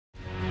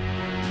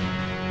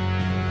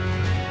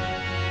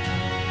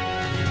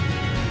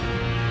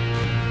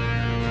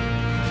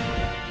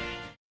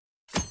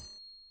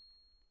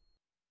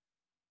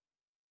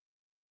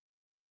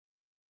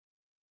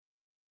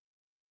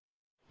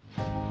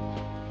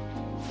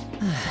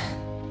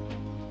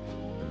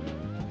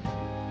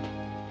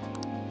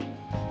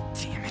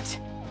Damn it.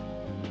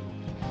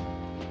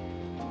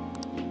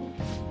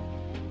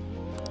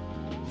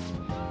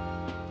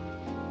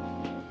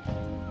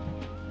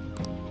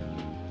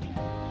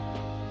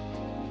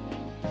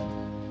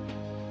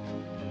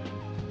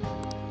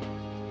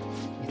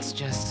 It's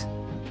just...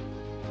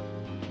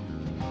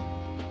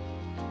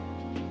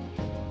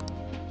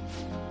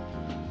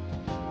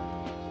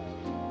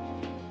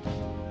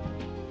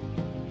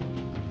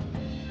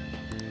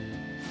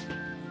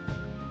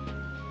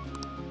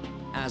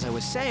 As I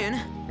was saying...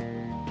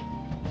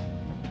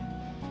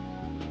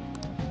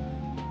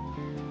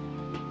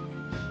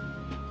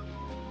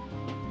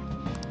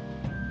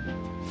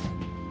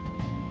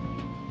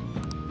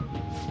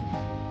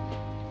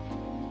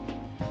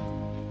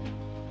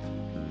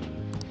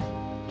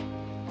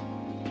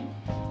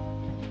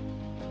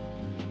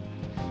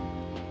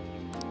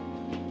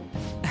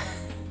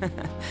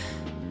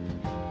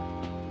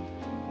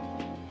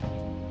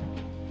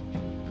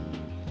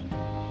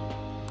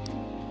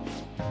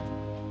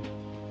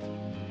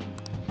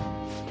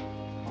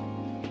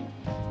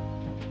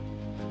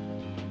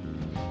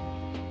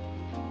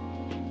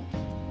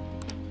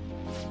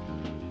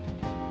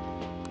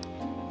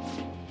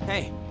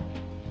 Hey.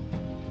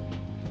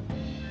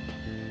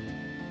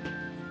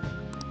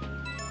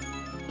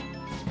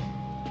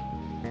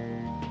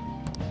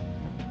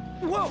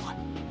 Whoa!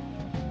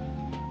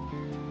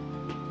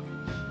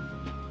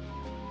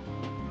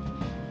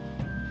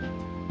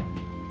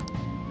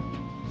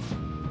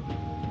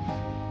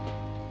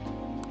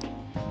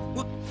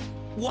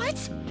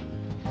 What?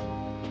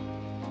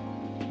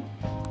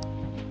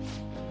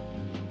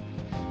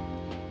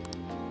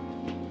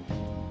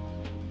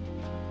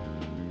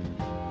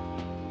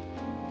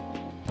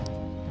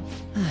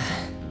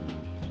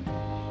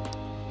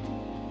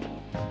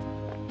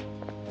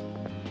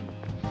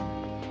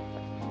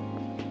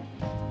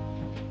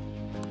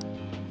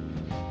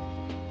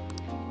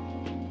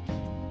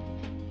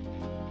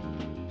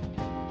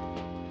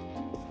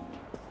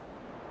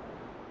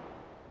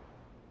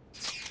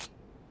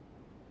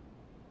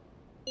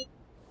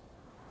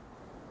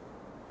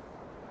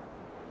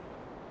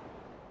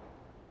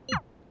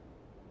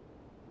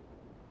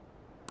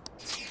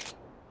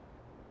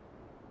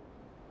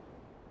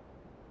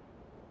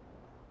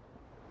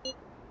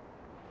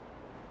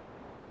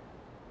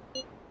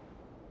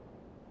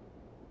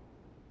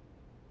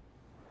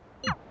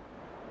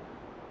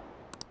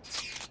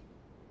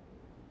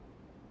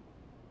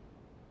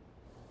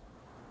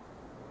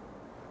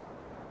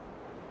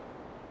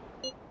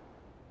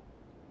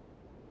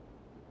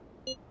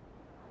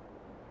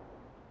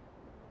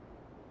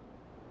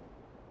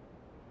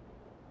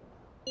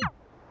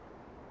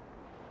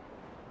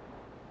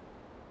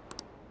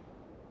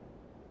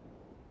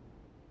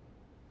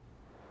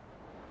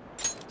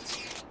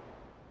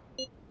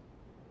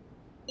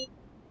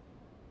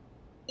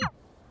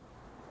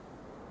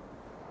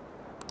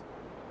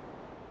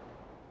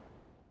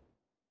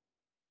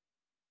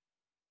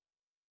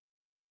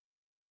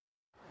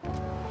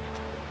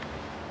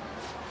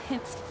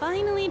 It's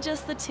finally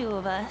just the two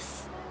of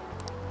us.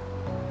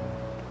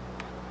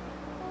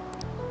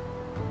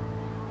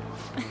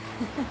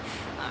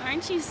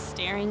 Aren't you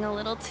staring a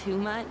little too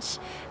much?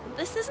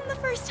 This isn't the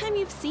first time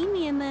you've seen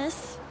me in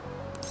this.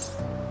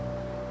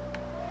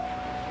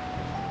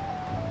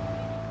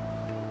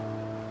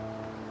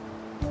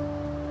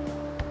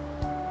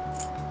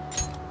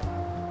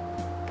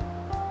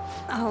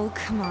 Oh,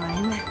 come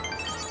on.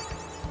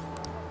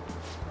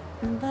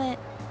 But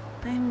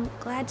I'm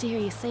glad to hear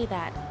you say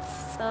that,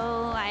 so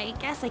I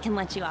guess I can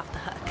let you off the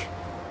hook.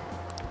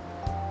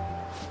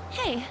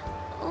 Hey,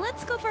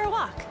 let's go for a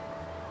walk.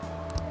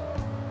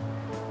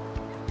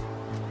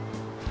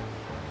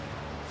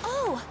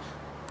 Oh!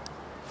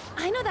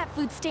 I know that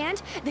food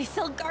stand. They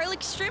sell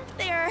garlic shrimp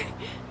there.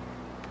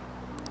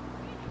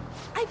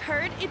 I've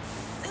heard it's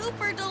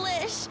super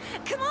delish.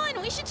 Come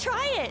on, we should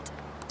try it.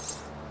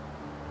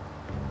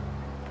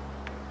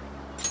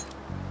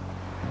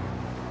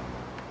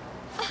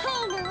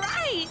 All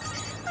right!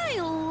 I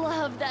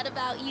love that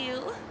about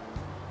you.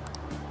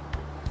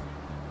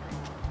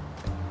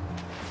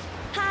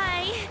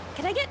 Hi,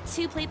 can I get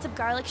 2 plates of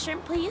garlic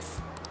shrimp, please?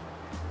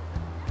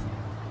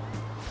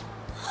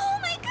 Oh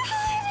my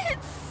god,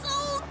 it's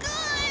so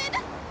good!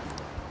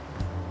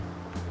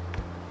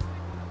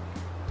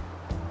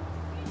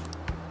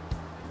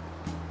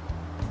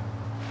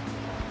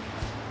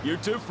 You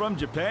two from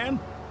Japan?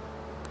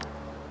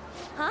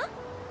 Huh?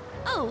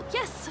 Oh,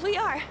 yes, we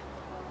are.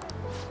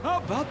 How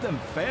about them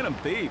phantom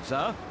thieves,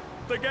 huh?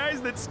 The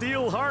guys that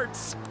steal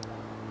hearts.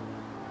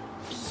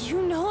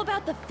 You know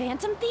about the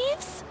Phantom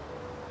Thieves?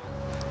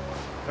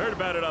 Heard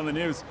about it on the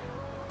news.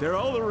 They're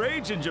all the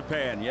rage in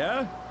Japan,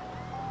 yeah?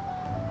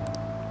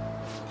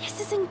 This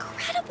is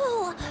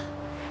incredible!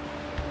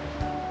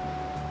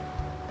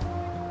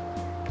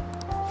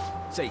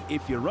 Say,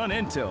 if you run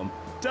into them,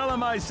 tell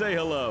them I say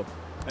hello.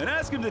 And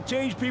ask them to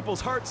change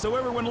people's hearts so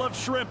everyone loves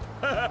shrimp.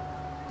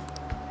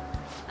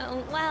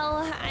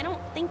 Well, I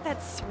don't think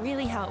that's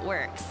really how it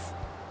works.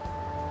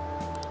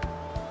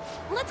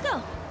 Let's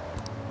go.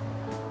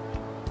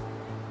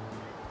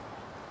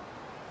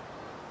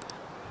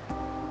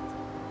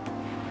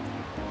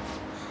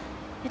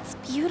 It's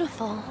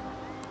beautiful.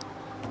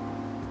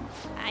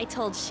 I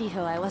told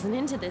Shiho I wasn't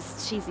into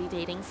this cheesy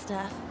dating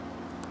stuff.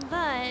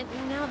 But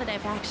now that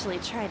I've actually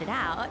tried it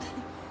out,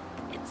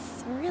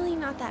 it's really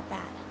not that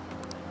bad.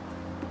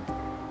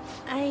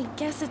 I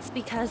guess it's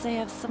because I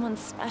have someone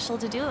special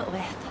to do it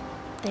with.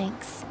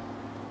 Thanks.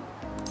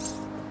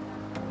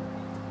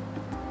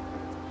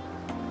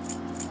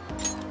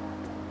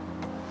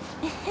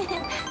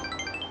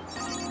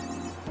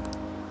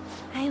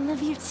 I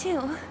love you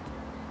too.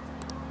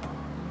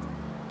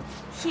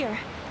 Here,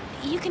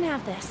 you can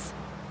have this.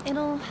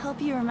 It'll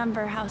help you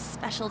remember how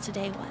special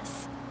today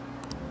was.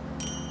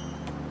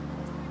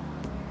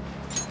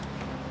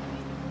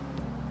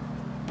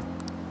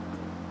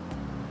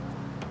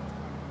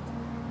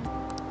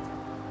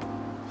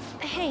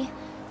 Hey,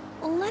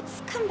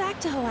 let's come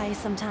back to Hawaii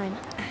sometime.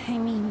 I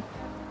mean,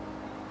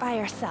 by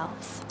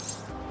ourselves.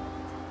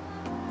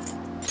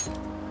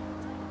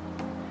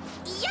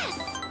 Yes!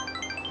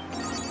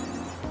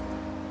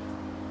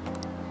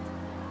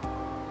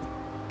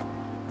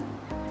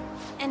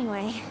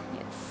 Anyway,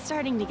 it's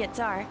starting to get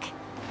dark.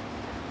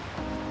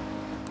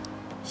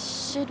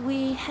 Should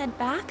we head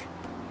back?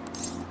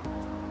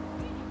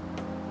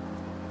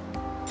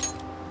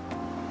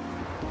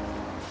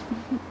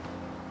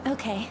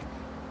 Okay.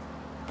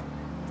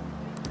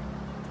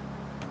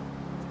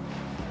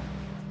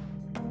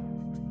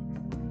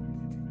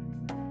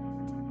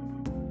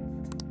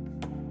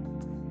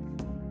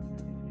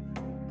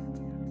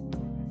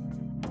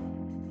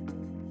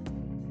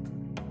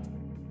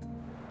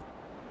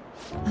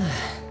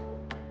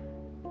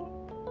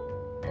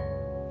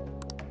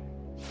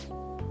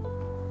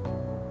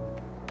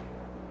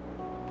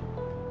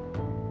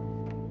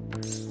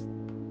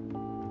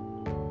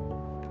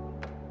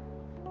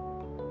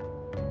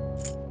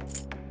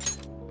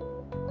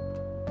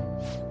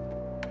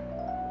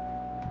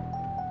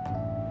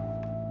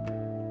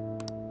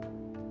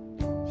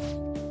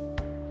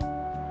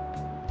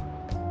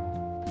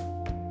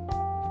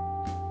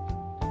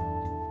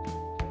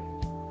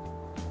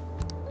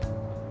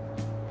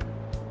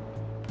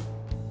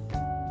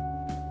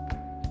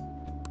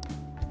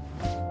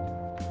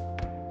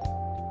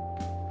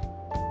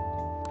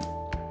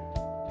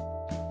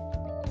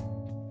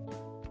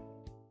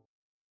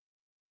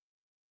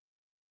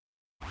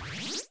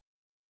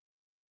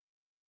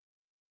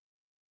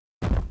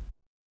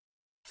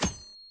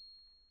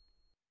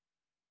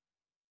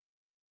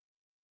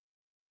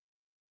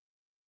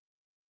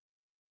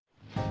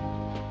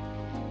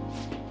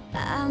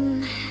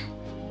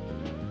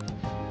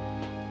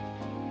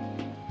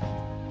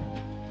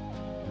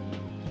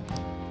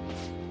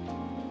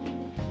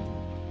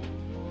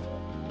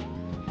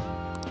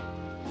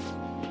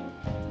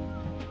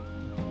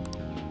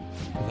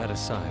 That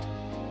aside,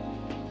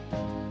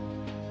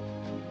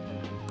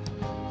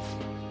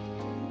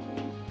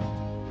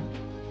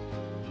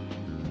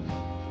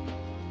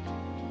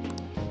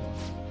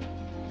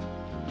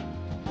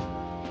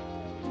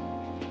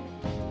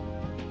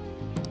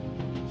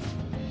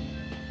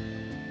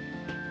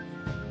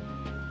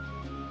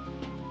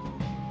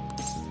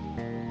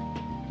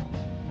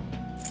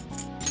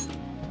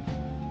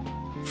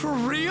 For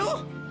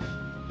real?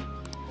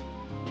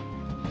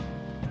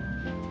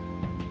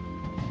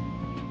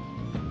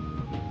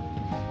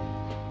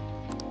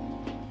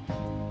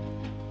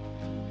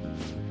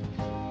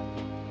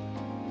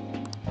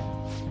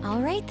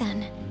 All right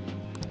then.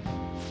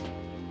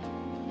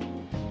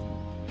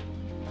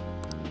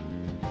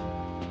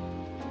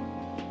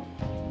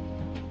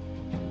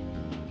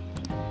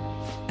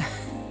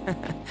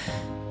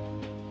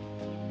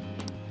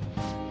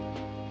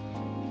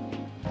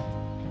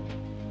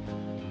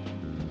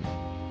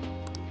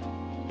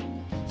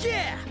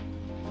 Yeah!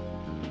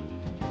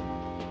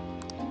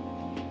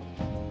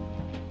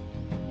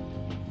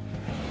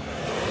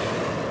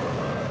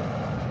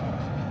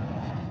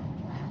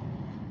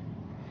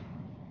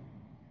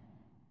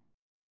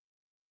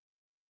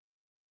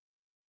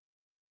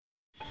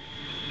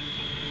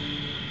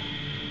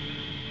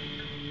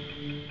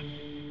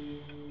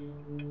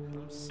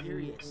 I'm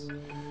serious.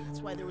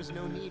 That's why there was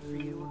no need for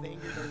you to have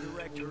angered our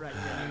director right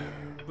there.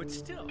 But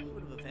still, he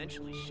would have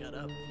eventually shut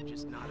up if you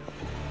just nodded.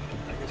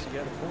 I guess you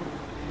got a point.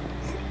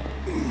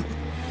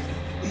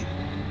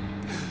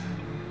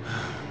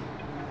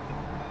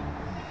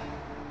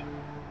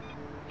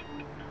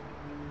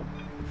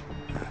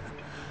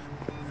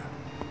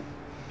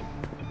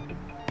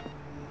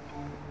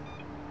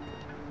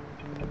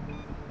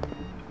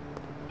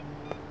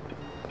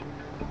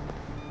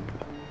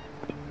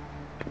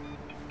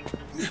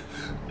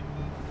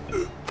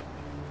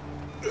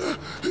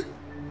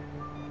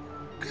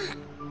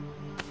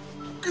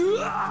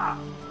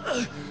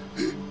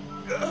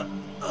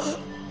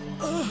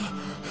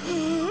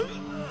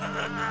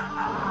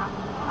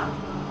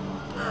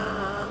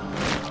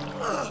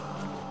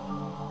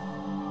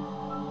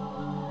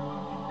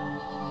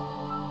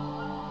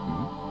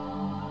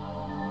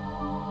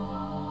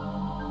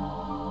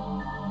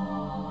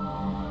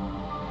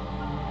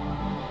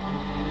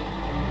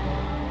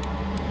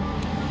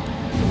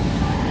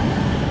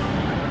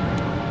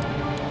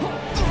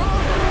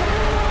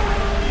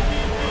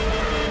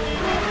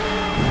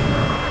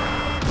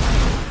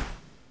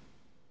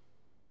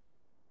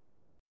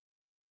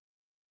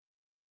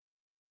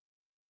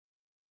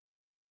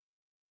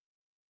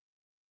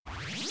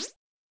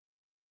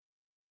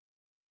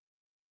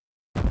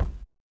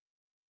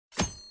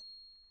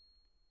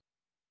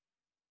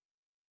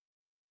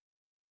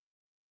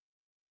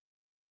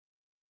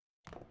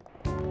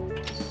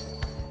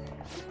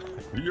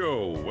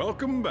 Yo,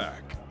 welcome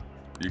back.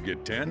 You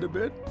get tanned a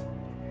bit?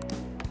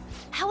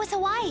 How was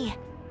Hawaii?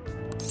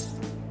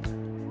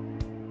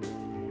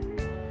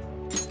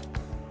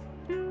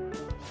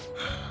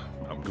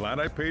 I'm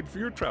glad I paid for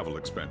your travel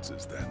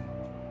expenses then.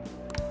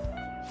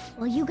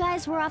 Well, you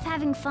guys were off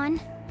having fun.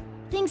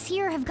 Things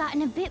here have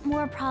gotten a bit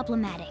more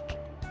problematic.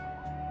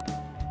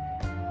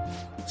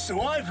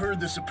 So I've heard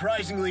the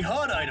surprisingly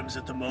hot items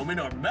at the moment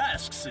are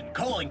masks and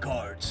calling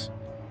cards.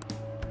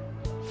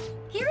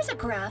 Here's a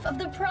graph of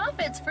the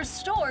profits for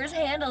stores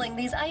handling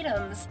these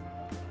items.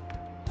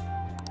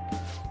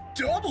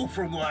 Double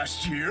from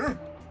last year.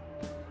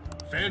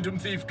 Phantom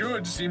Thief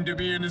goods seem to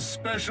be in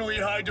especially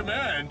high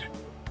demand.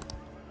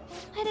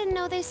 I didn't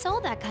know they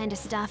sold that kind of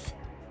stuff.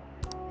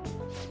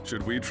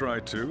 Should we try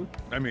too?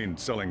 I mean,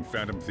 selling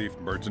Phantom Thief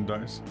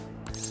merchandise?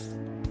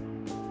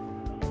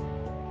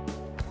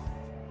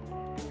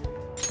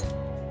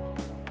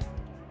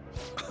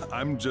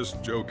 I'm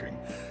just joking.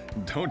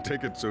 Don't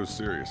take it so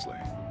seriously.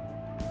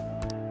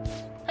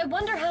 I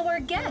wonder how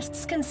our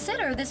guests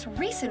consider this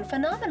recent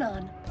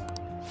phenomenon.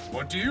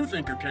 What do you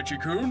think,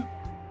 Akechi-kun?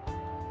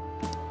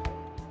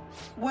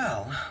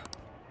 Well,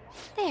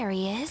 There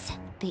he is,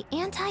 the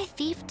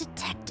anti-thief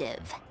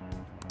detective.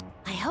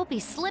 I hope he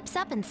slips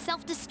up and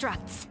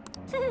self-destructs.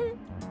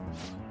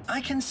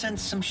 I can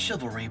sense some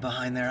chivalry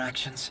behind their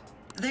actions.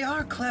 They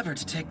are clever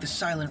to take the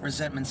silent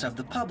resentments of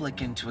the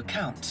public into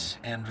account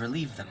and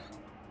relieve them.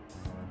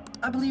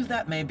 I believe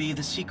that may be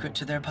the secret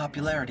to their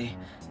popularity.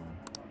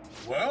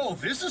 Well,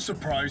 this is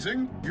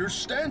surprising. Your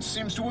stance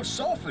seems to have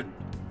softened.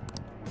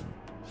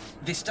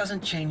 This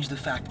doesn't change the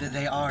fact that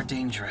they are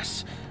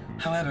dangerous.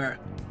 However...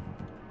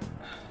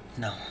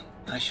 No,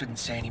 I shouldn't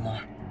say any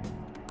more.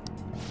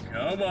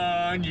 Come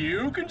on,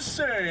 you can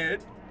say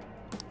it.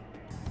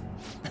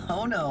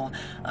 Oh no,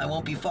 I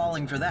won't be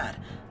falling for that.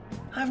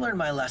 I've learned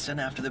my lesson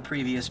after the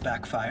previous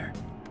backfire.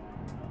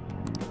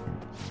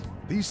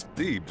 These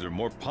thieves are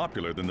more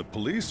popular than the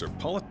police or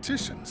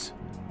politicians.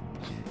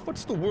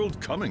 What's the world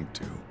coming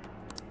to?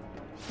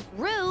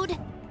 Rude!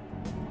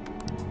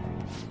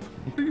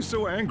 What are you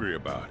so angry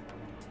about?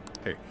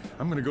 Hey,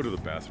 I'm gonna go to the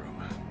bathroom.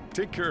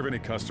 Take care of any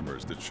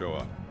customers that show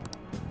up.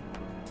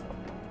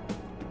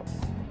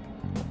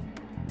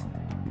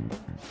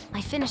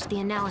 I finished the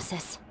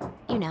analysis.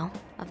 You know,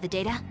 of the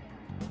data.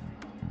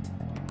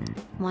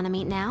 Wanna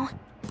meet now?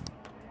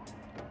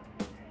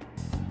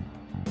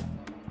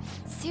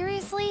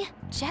 Seriously?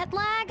 Jet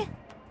lag?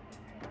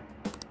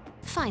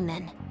 Fine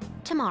then.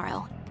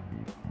 Tomorrow.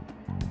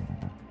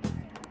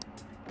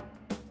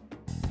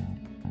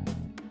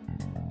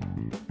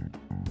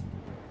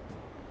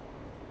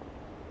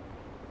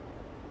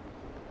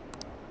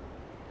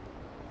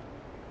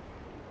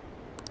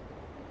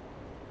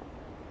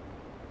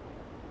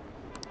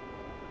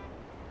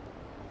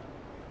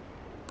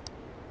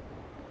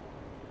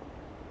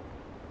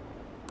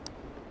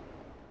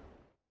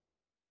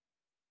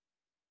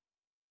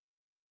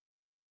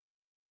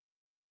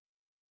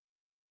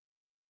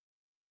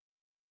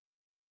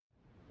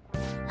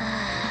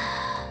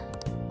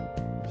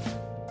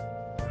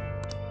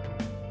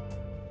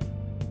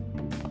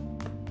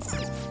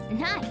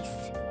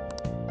 Nice.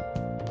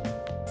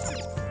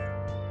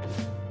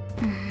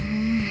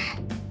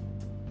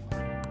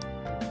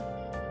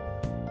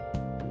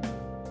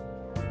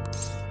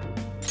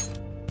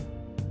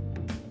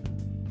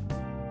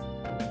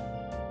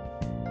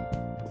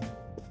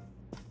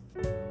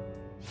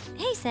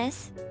 Hey,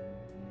 sis.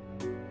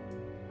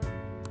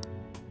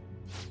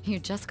 You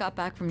just got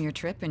back from your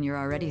trip and you're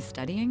already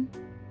studying?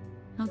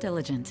 How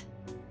diligent.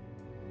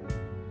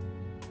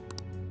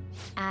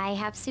 I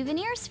have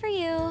souvenirs for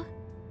you.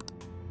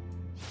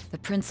 The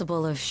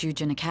principal of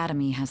Shujin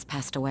Academy has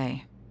passed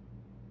away.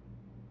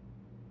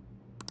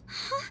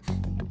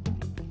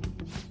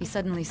 He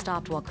suddenly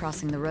stopped while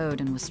crossing the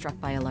road and was struck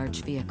by a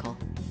large vehicle.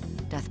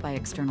 Death by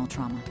external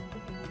trauma.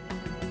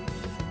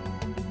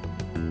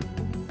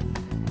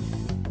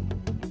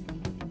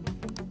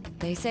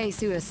 They say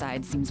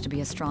suicide seems to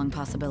be a strong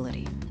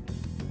possibility.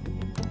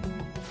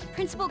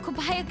 Principal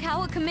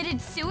Kobayakawa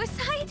committed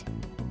suicide?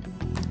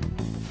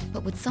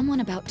 But would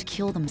someone about to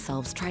kill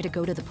themselves try to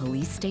go to the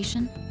police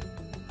station?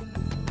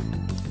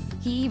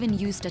 He even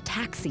used a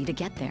taxi to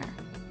get there.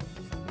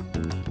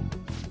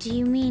 Do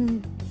you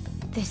mean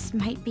this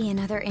might be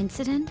another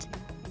incident?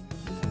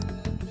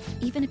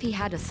 Even if he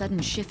had a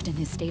sudden shift in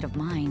his state of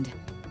mind,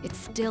 it's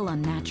still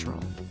unnatural.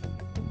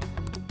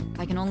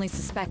 I can only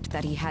suspect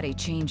that he had a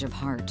change of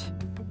heart.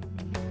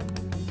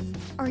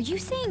 Are you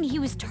saying he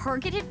was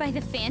targeted by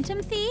the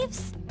Phantom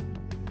Thieves?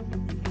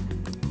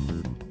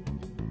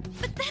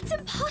 But that's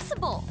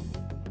impossible!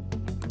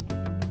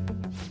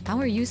 How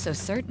are you so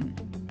certain?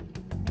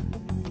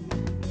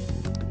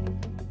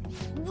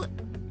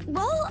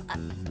 Well,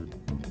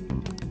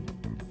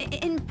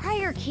 in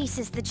prior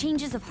cases, the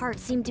changes of heart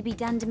seem to be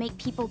done to make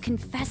people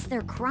confess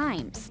their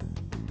crimes.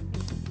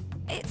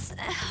 It's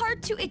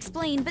hard to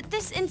explain, but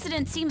this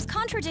incident seems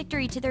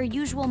contradictory to their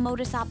usual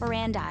modus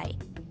operandi.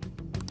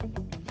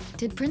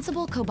 Did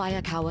Principal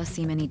Kobayakawa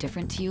seem any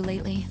different to you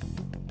lately?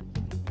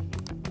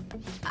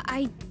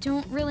 I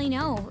don't really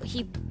know.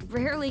 He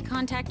rarely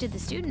contacted the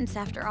students,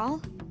 after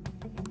all.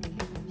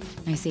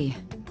 I see.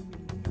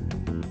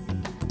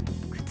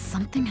 Could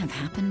something have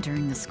happened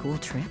during the school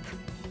trip?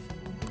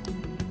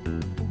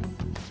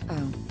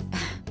 Oh,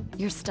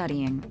 you're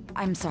studying.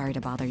 I'm sorry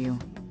to bother you.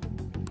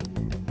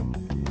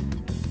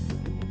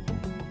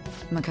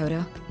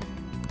 Makoto?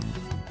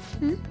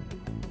 Hmm?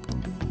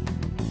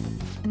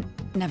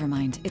 Never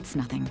mind, it's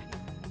nothing.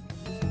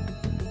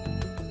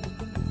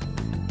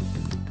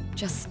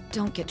 Just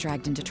don't get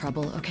dragged into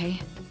trouble, okay?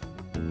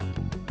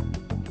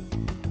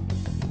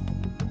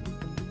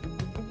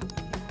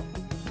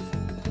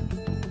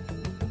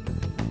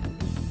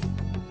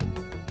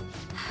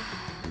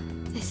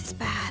 This is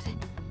bad.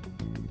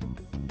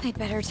 I'd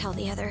better tell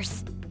the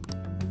others.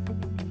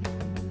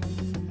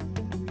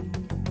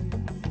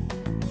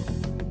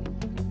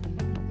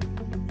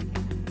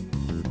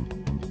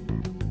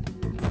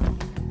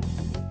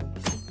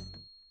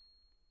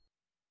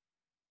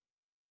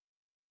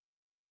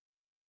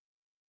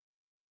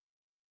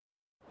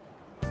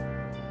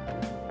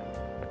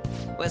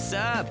 What's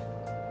up?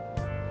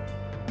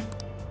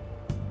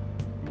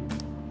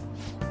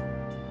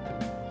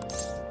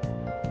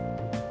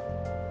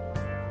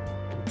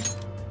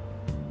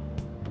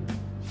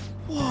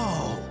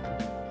 Whoa!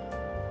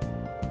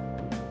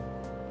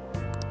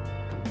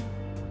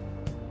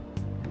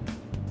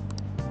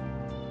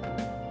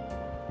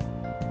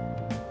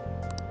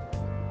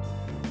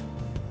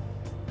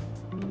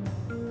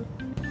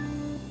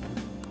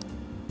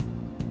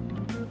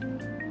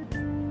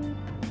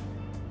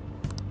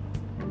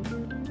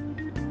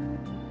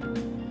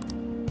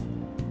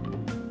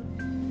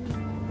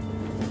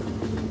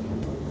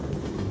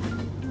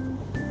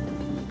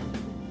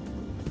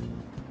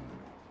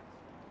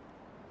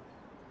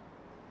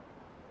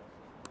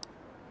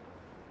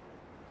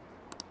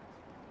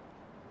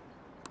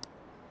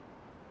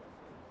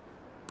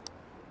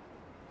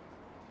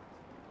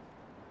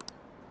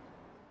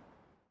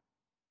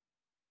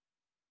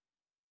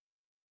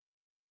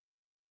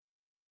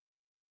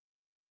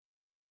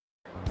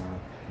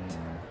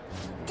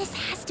 This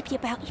has to be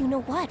about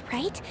you-know-what,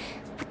 right?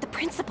 With the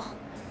principal.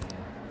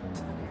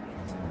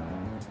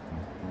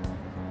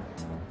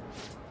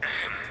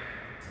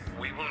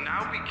 We will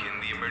now begin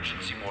the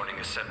emergency morning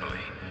assembly.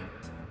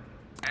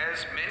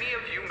 As many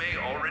of you may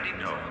already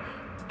know,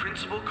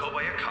 Principal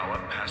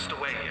Kobayakawa passed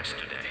away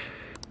yesterday.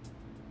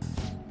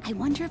 I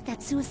wonder if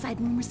that suicide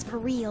rumor's for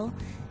real.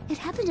 It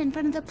happened in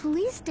front of the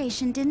police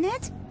station, didn't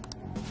it?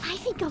 I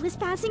think I was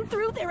passing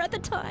through there at the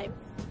time.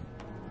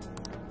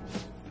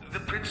 The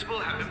principal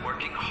had been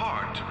working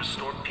hard to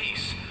restore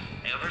peace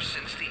ever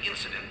since the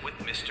incident with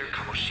Mr.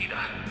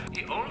 Kamoshida.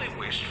 He only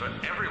wished for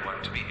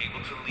everyone to be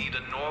able to lead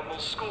a normal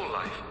school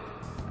life.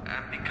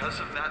 And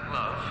because of that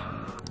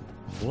love...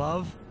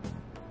 Love?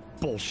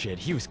 Bullshit,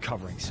 he was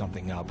covering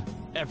something up.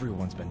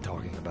 Everyone's been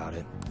talking about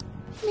it.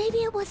 Maybe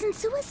it wasn't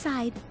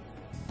suicide.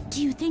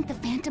 Do you think the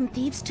Phantom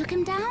Thieves took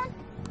him down?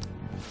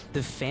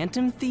 The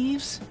Phantom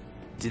Thieves?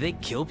 Do they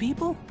kill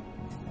people?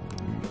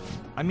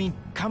 I mean,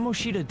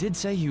 Kamoshida did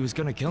say he was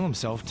gonna kill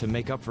himself to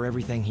make up for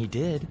everything he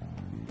did.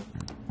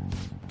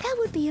 That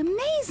would be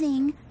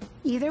amazing.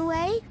 Either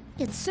way,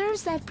 it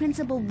serves that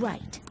principal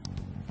right.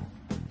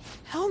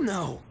 Hell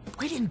no!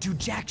 We didn't do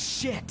jack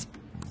shit!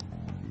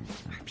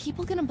 Are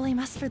people gonna blame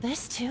us for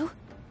this, too?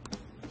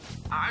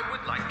 I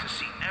would like to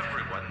see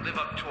everyone live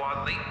up to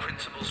our late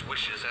principal's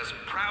wishes as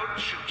proud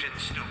Shujin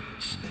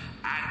students,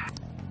 and...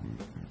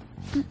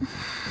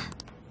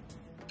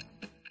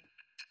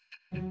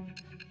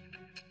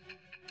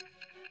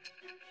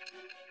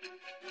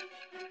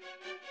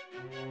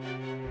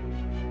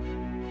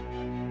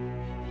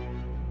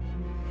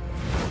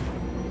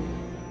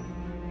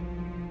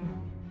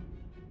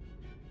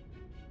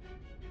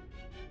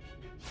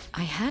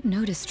 I had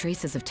noticed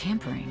traces of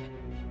tampering.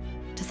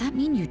 Does that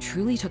mean you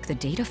truly took the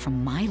data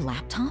from my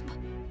laptop?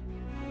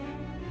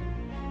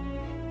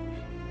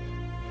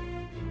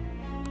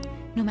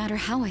 No matter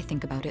how I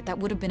think about it, that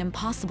would have been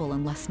impossible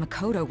unless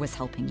Makoto was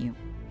helping you.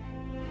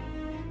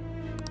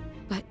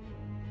 But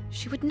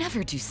she would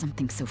never do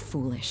something so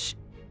foolish.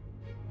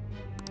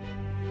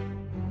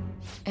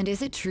 And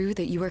is it true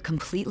that you were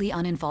completely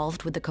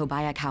uninvolved with the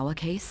Kobayakawa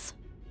case?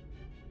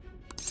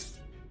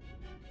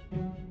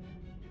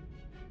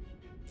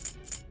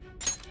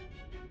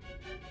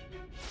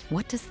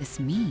 What does this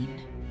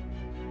mean?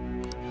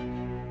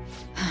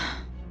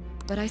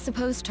 But I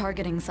suppose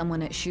targeting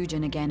someone at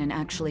Shujin again and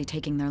actually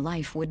taking their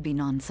life would be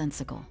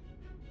nonsensical.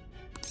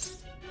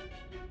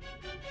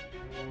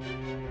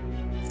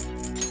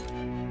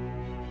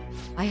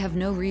 I have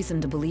no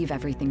reason to believe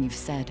everything you've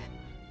said.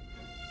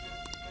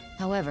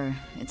 However,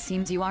 it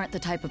seems you aren't the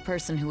type of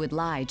person who would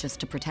lie just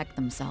to protect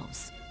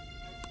themselves.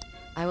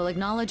 I will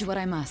acknowledge what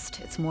I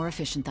must. It's more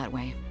efficient that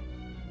way.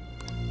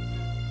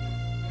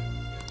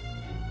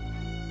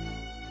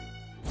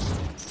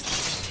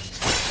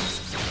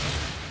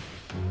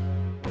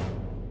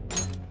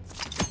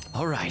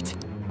 All right.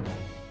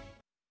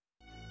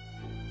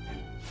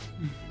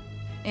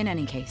 In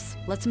any case,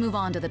 let's move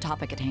on to the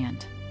topic at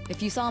hand.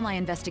 If you saw my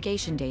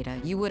investigation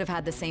data, you would have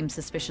had the same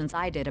suspicions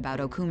I did about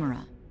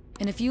Okumura.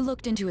 And if you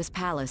looked into his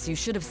palace, you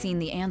should have seen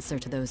the answer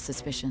to those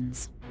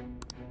suspicions.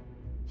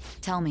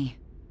 Tell me,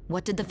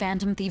 what did the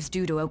Phantom Thieves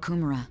do to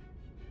Okumura?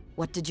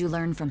 What did you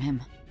learn from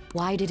him?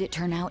 Why did it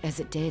turn out as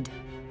it did?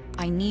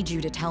 I need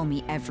you to tell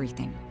me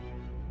everything.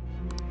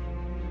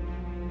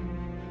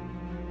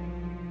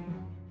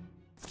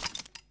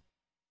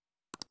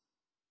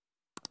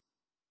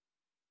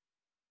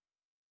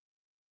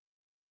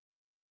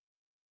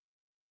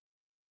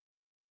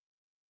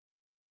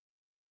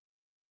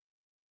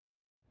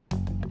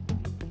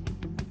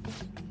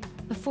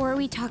 Before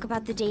we talk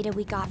about the data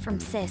we got from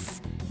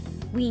Sis,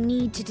 we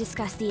need to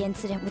discuss the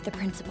incident with the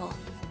principal.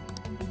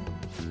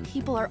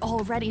 People are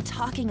already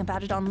talking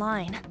about it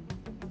online.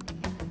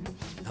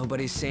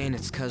 Nobody's saying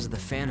it's because of the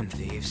Phantom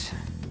Thieves.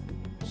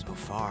 So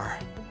far.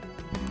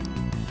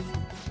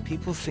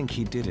 People think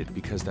he did it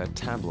because that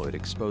tabloid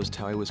exposed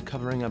how he was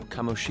covering up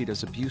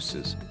Kamoshida's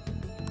abuses.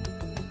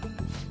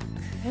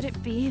 Could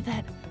it be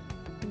that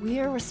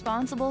we're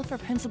responsible for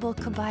Principal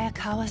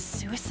Kobayakawa's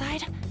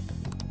suicide?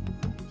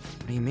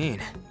 What do you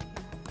mean?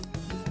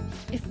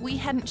 If we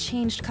hadn't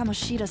changed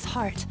Kamoshida's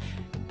heart,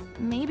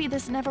 maybe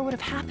this never would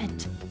have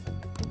happened.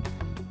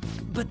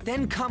 But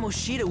then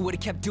Kamoshida would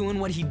have kept doing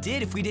what he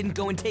did if we didn't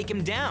go and take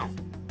him down.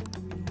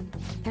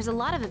 There's a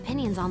lot of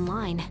opinions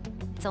online.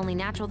 It's only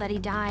natural that he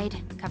died.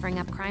 Covering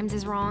up crimes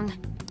is wrong.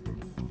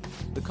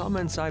 The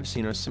comments I've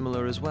seen are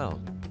similar as well.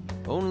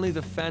 Only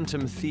the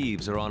Phantom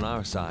Thieves are on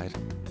our side.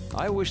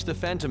 I wish the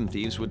Phantom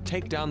Thieves would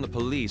take down the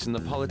police and the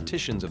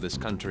politicians of this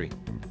country.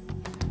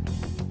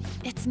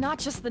 It's not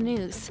just the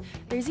news.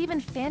 There's even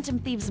Phantom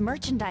Thieves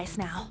merchandise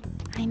now.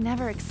 I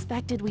never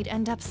expected we'd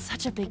end up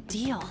such a big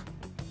deal.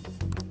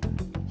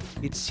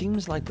 It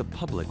seems like the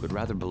public would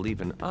rather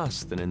believe in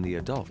us than in the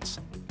adults.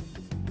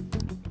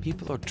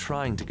 People are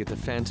trying to get the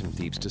Phantom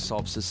Thieves to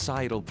solve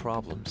societal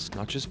problems,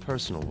 not just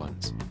personal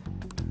ones.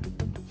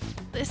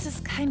 This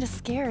is kinda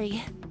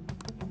scary.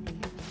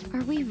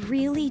 Are we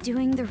really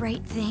doing the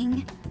right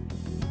thing?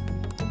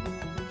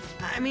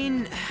 I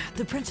mean,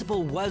 the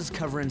principal was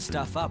covering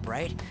stuff up,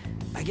 right?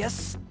 I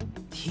guess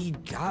he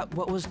got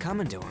what was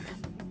coming to him.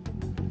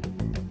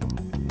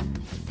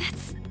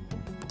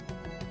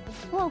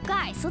 Whoa,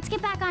 guys, let's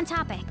get back on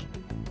topic.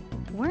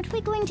 Weren't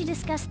we going to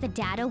discuss the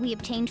data we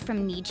obtained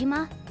from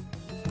Nijima?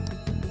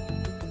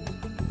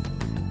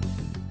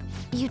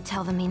 You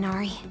tell them,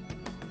 Inari.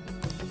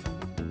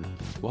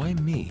 Why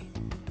me?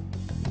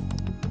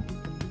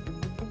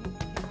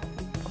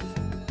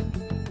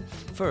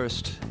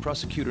 First,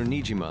 Prosecutor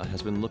Nijima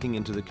has been looking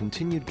into the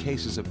continued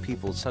cases of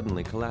people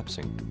suddenly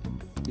collapsing.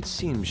 It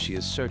seems she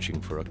is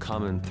searching for a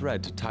common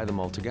thread to tie them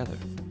all together.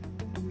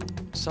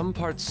 Some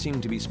parts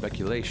seem to be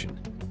speculation,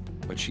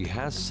 but she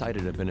has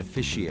cited a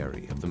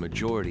beneficiary of the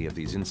majority of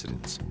these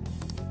incidents.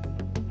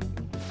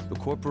 The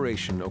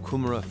corporation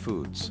Okumura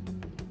Foods,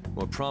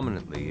 more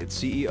prominently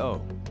its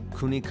CEO,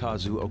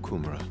 Kunikazu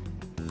Okumura.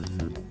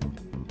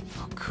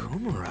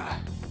 Okumura?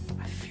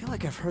 I feel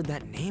like I've heard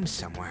that name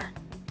somewhere.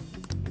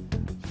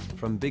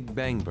 From Big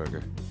Bang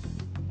Burger.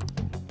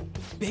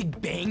 Big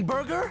Bang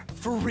Burger?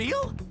 For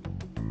real?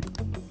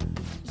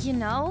 You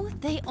know,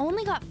 they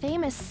only got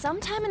famous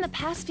sometime in the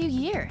past few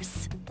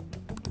years.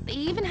 They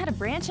even had a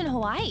branch in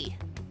Hawaii.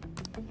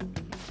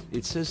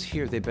 It says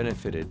here they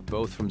benefited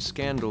both from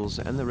scandals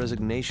and the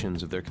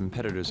resignations of their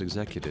competitors'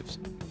 executives.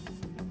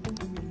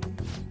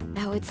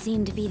 That would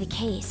seem to be the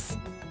case.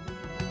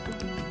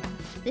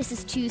 This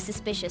is too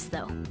suspicious,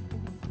 though.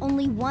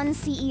 Only one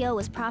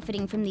CEO is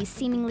profiting from these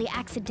seemingly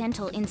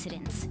accidental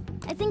incidents.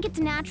 I think it's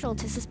natural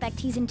to suspect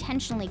he's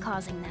intentionally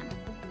causing them.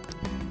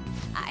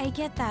 I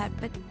get that,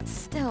 but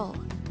still...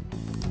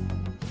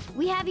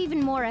 We have even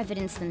more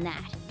evidence than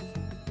that.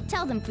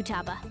 Tell them,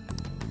 Futaba.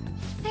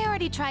 They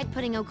already tried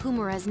putting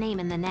Okumura's name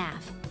in the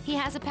nav. He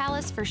has a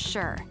palace for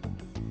sure.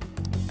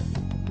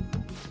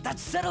 That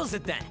settles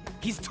it then!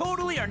 He's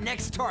totally our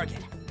next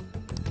target!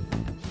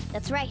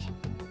 That's right.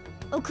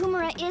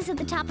 Okumura is at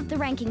the top of the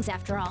rankings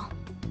after all.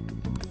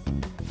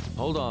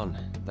 Hold on.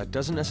 That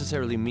doesn't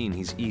necessarily mean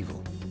he's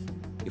evil.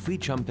 If we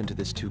jump into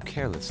this too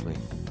carelessly.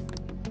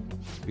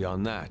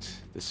 Beyond that,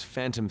 this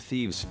Phantom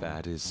Thieves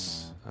fad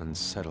is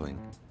unsettling.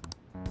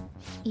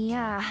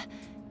 Yeah,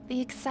 the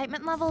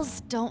excitement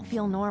levels don't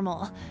feel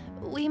normal.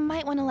 We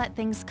might want to let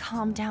things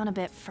calm down a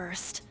bit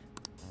first.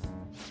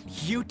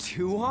 You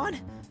too, On?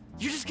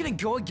 You're just gonna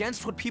go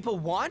against what people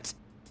want?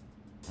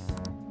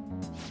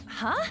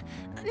 Huh?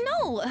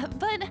 No,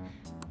 but...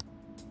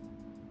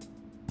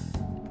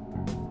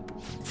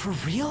 For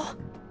real?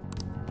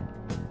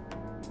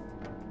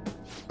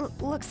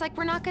 Looks like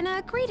we're not gonna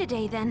agree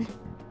today, then.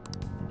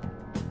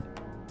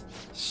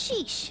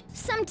 Sheesh,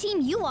 some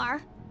team you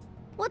are.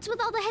 What's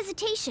with all the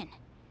hesitation?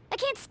 I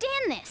can't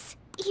stand this.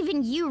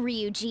 Even you,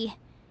 Ryuji.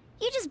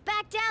 You just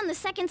back down the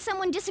second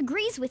someone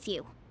disagrees with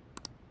you.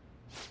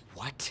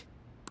 What?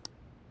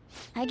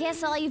 I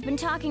guess all you've been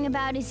talking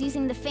about is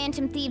using the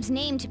Phantom Thieves'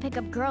 name to pick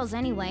up girls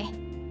anyway.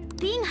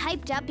 Being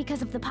hyped up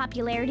because of the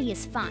popularity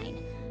is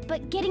fine,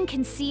 but getting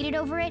conceited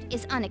over it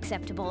is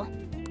unacceptable.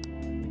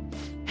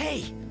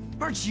 Hey,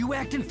 aren't you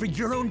acting for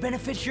your own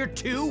benefit here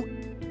too?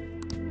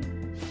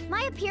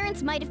 My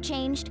appearance might have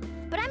changed,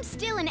 but I'm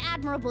still an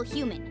admirable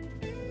human.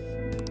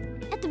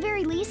 At the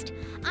very least,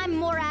 I'm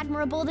more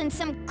admirable than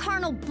some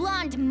carnal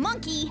blonde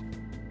monkey.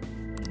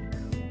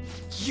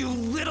 You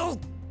little...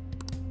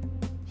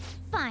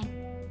 Fine.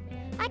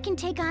 I can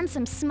take on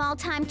some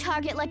small-time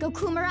target like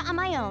Okumura on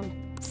my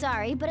own.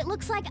 Sorry, but it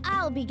looks like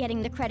I'll be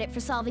getting the credit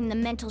for solving the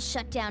mental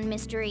shutdown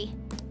mystery.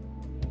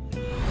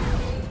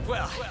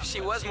 Well,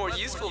 she was more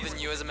useful than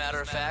you, as a matter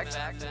of fact.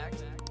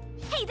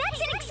 Hey, that's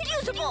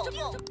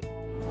inexcusable!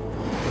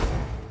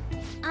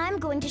 I'm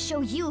going to show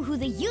you who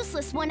the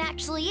useless one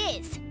actually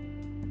is.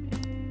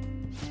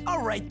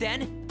 All right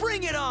then,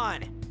 bring it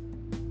on!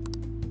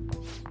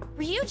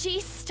 Ryuji,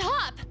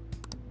 stop!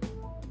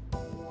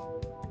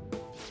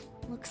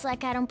 Looks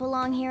like I don't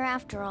belong here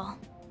after all.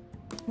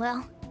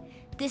 Well,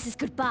 this is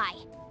goodbye.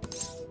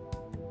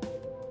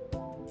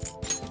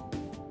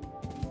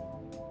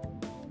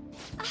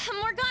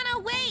 Morgana,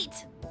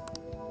 wait!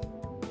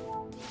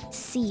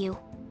 See you.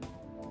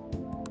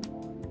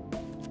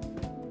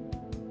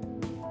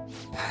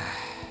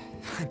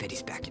 I bet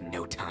he's back in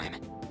no time.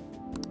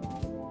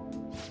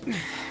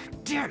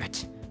 Damn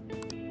it!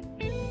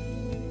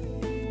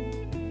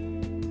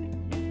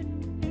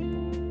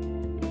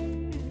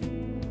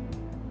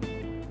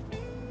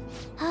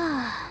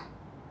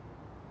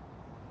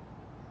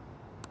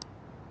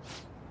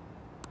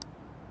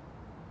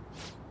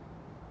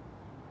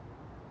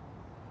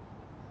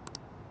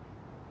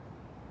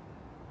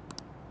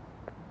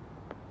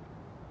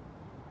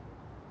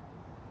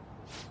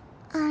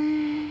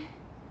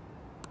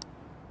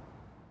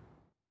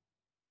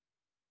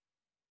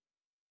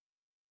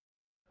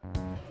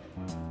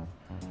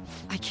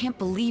 I can't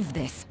believe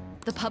this.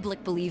 The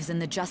public believes in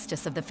the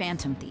justice of the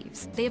Phantom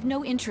Thieves. They have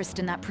no interest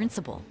in that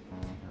principle.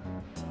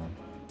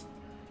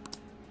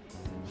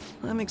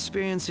 I'm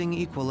experiencing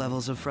equal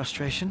levels of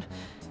frustration.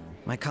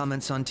 My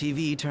comments on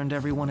TV turned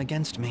everyone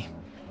against me.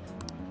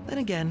 Then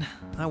again,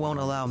 I won't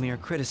allow mere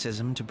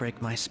criticism to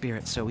break my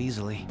spirit so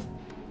easily.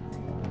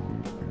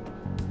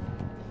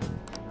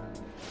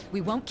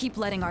 We won't keep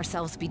letting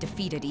ourselves be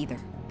defeated either.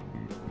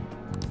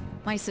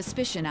 My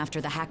suspicion after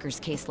the hacker's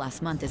case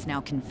last month is now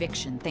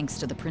conviction thanks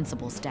to the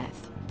principal's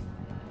death.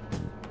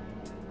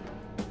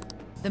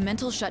 The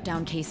mental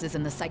shutdown cases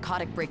and the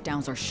psychotic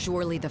breakdowns are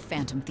surely the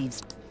Phantom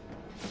Thieves.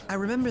 I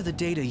remember the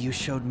data you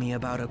showed me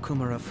about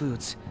Okumura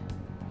Foods.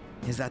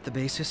 Is that the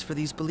basis for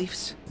these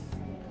beliefs?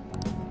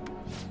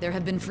 There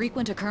have been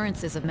frequent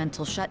occurrences of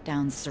mental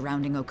shutdowns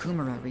surrounding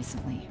Okumura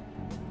recently.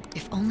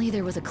 If only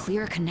there was a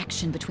clear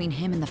connection between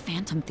him and the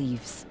Phantom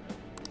Thieves.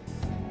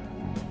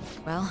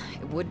 Well,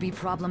 it would be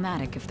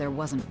problematic if there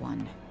wasn't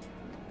one.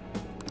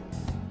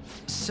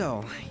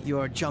 So,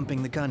 you're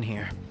jumping the gun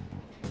here.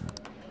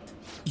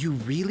 You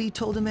really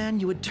told a man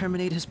you would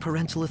terminate his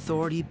parental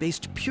authority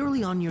based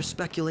purely on your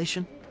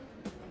speculation?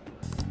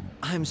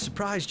 I'm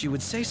surprised you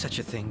would say such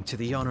a thing to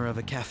the owner of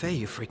a cafe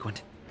you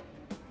frequent.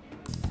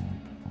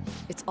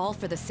 It's all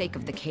for the sake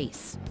of the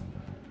case.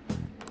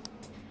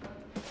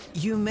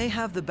 You may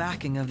have the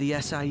backing of the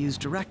SIU's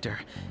director,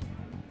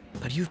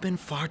 but you've been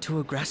far too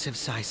aggressive,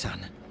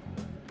 Sai-san.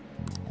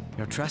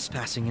 You're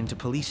trespassing into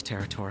police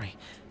territory.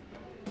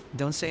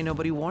 Don't say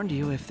nobody warned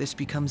you if this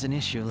becomes an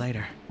issue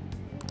later.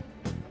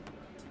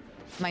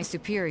 My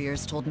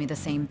superiors told me the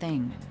same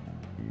thing.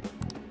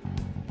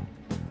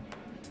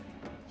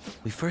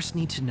 We first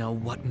need to know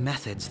what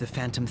methods the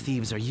Phantom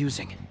Thieves are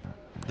using.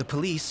 The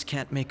police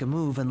can't make a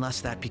move unless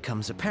that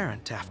becomes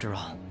apparent, after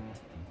all.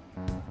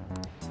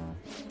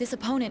 This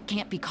opponent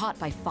can't be caught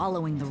by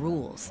following the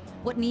rules.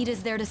 What need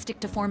is there to stick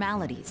to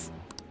formalities?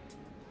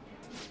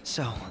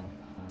 So,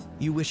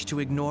 you wish to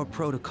ignore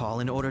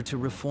protocol in order to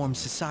reform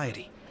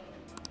society.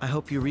 I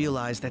hope you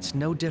realize that's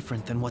no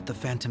different than what the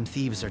Phantom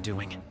Thieves are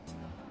doing.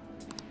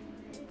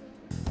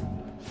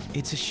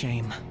 It's a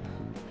shame.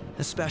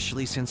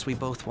 Especially since we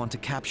both want to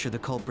capture the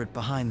culprit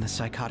behind the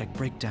psychotic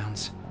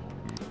breakdowns.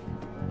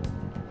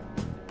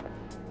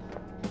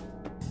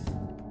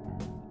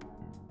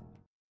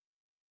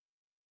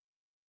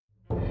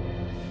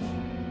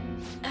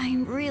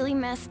 I'm really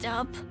messed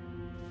up.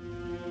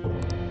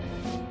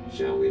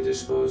 Shall we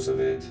dispose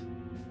of it?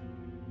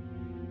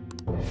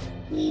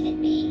 Leave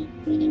it be.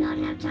 We do not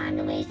have time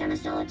to waste on a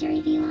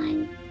solitary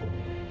feline.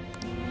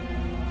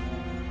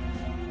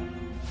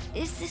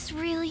 Is this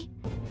really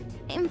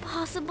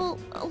impossible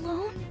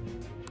alone?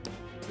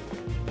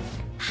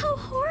 How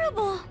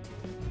horrible!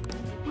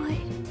 What?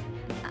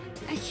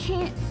 I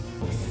can't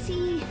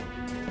see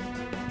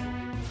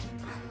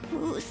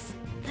who's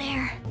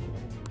there.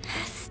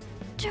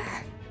 Hester.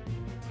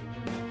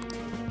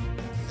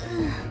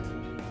 Ugh.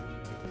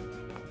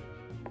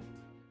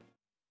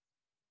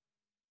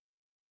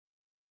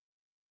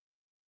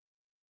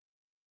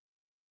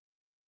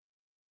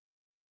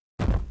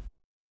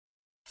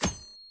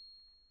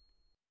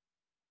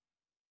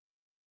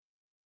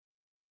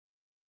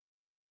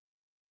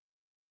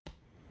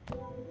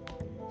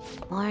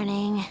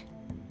 Morning.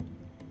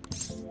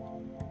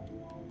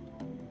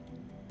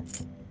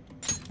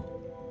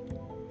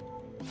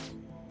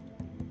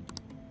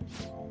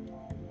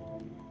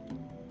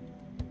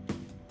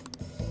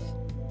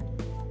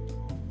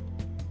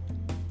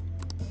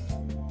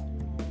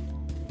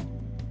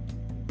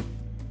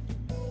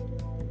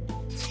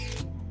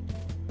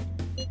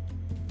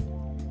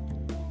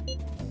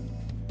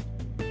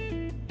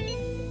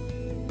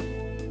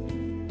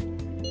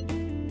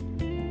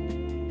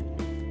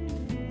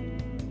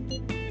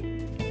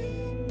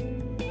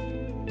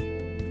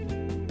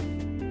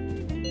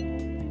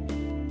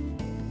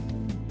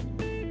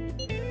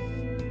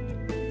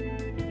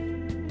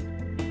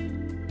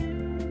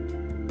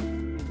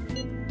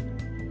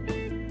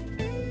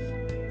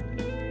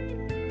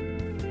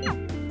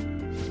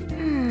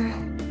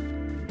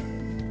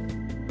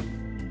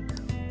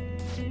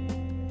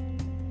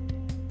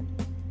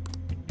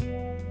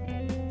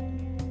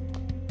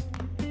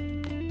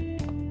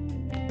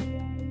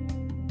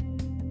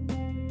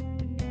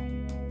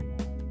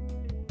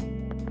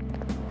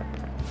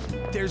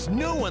 There's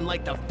no one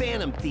like the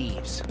Phantom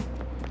Thieves.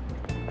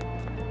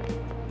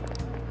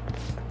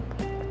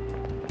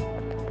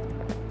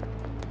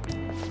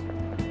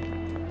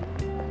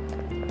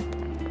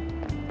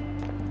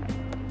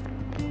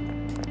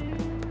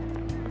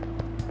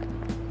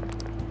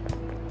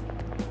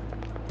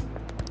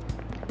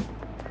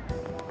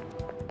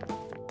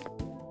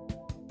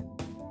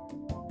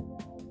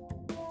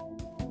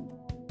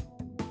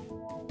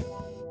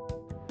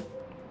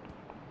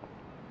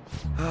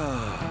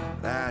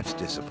 That's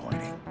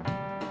disappointing.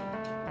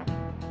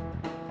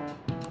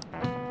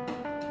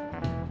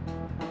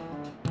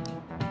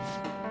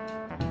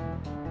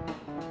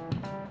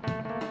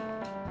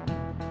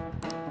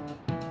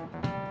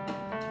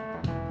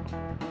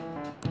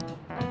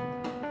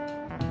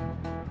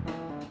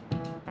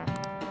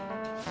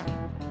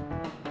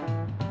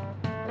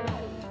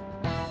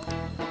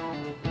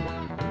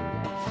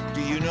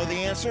 Do you know the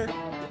answer?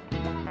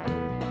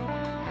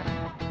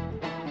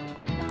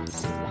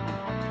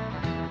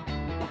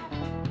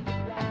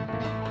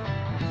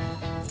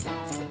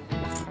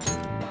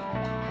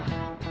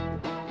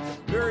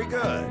 Very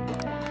good.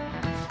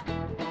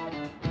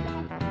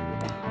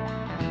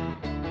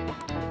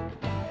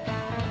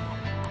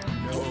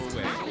 No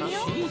way.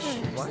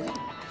 What?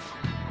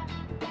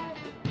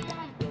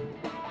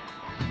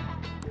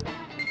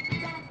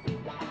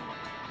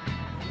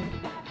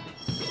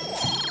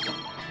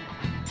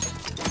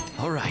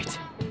 All right.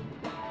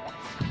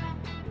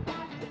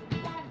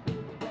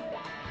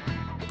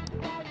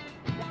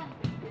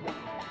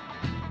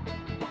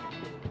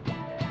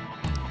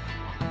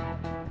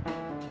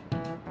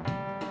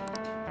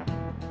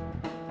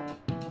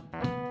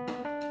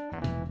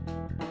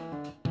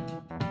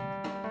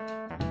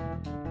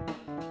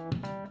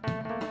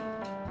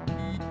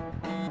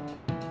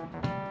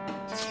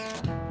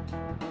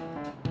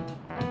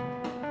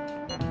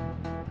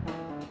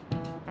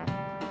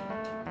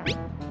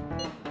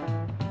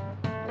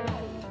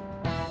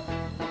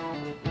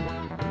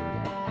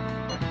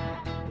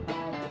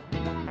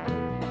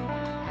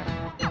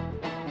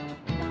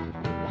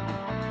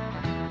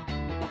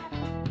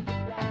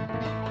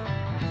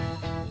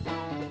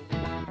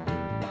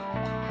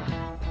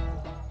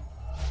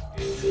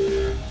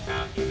 Intruder,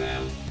 after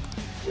them.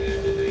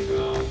 Where did they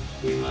go?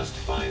 We must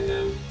find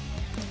them.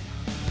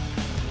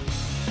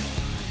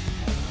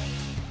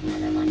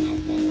 Another one has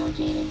been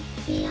located.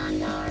 Be on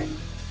guard.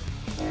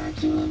 There are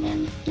 2 of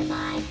them.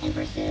 Divide and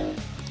pursue.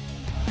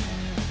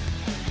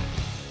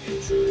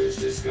 Intruders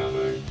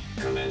discovered.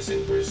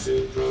 Commencing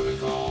pursuit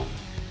protocol.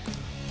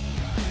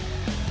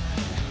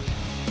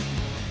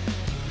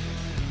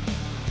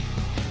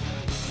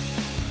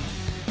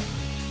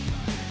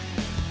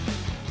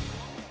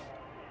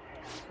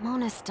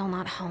 Mona's still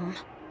not home.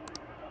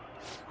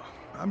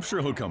 I'm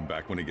sure he'll come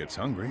back when he gets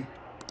hungry.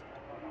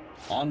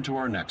 On to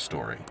our next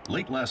story.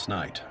 Late last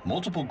night,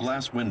 multiple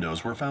glass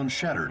windows were found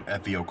shattered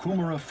at the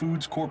Okumura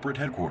Foods corporate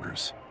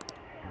headquarters.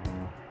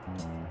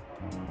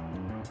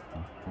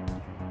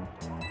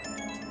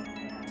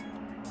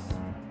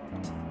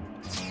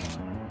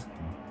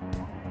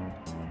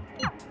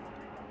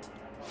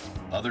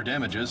 Other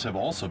damages have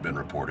also been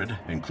reported,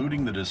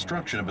 including the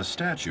destruction of a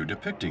statue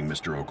depicting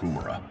Mr.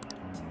 Okumura.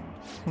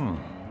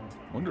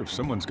 Wonder if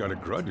someone's got a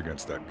grudge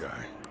against that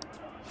guy.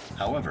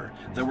 However,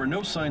 there were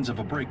no signs of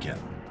a break-in.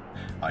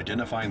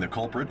 Identifying the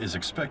culprit is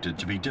expected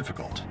to be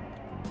difficult.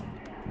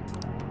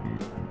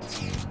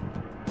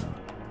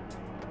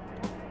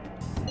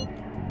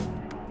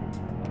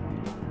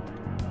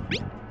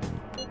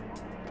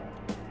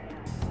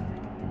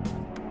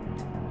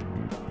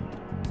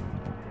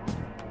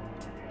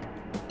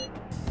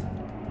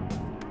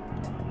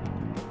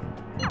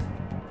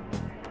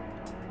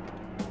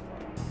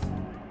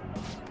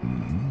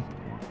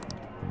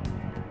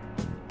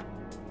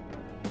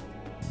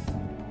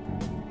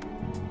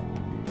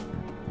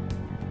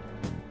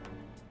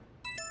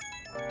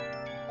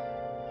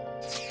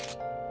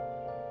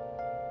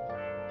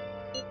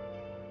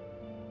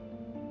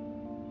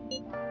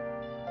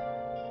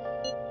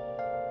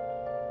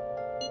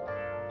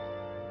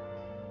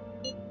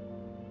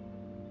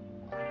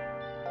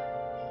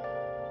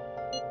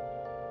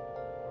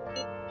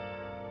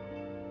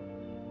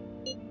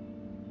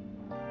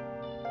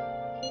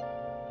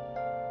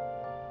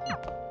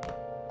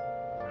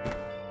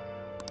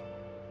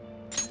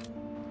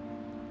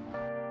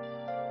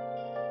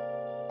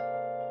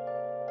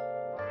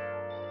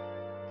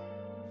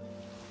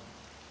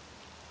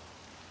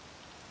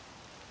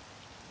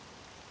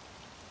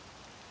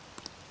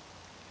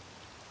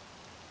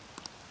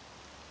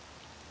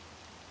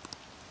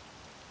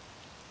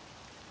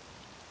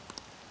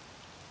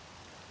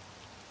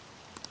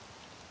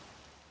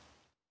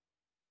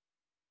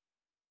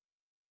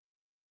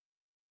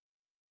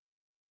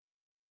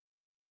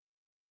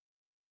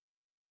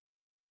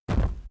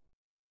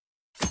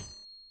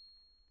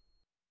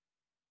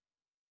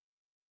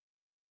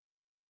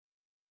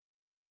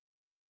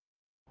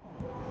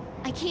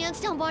 I can't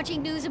stop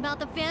watching news about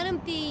the Phantom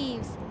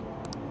Thieves.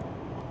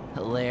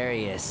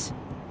 Hilarious.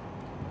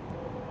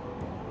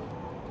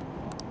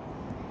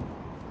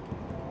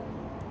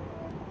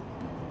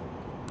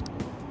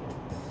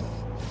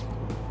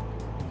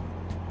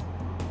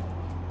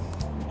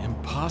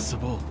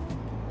 possible?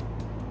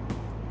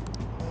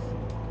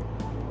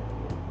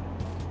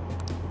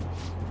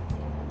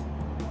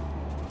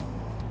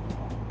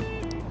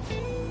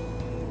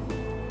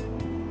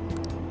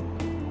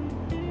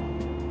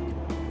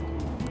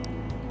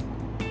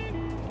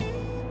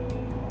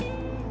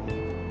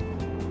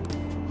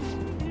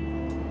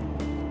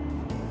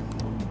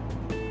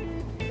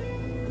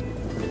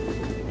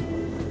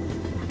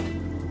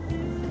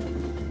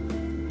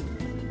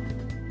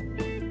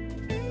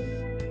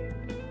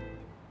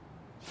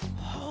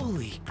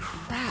 Holy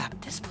crap,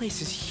 this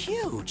place is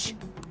huge!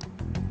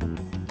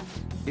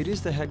 It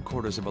is the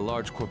headquarters of a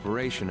large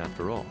corporation,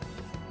 after all.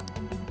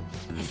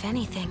 If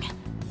anything,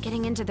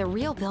 getting into the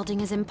real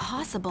building is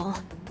impossible.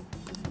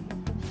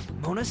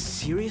 Mona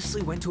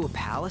seriously went to a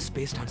palace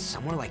based on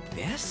somewhere like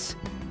this?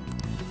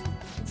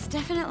 It's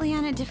definitely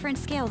on a different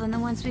scale than the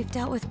ones we've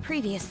dealt with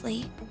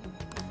previously.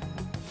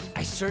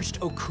 I searched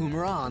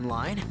Okumura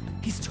online.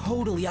 He's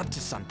totally up to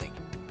something.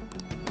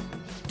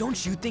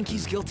 Don't you think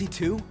he's guilty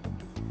too?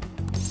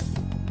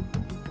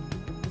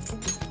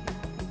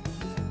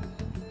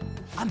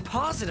 I'm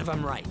positive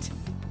I'm right.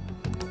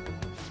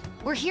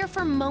 We're here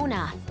for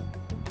Mona.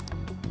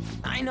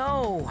 I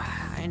know.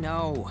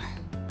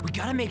 We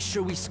gotta make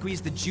sure we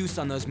squeeze the juice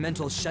on those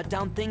mental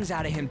shutdown things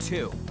out of him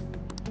too.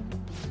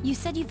 You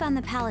said you found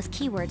the palace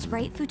keywords,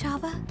 right,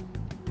 Futaba?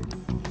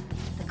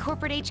 The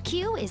corporate HQ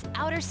is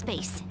outer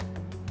space.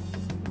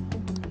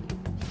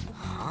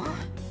 Huh?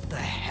 The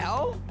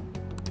hell?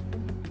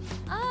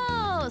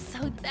 Oh,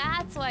 so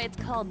that's why it's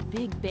called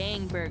Big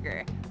Bang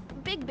Burger.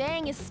 Big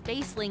Bang is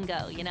space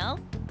lingo, you know?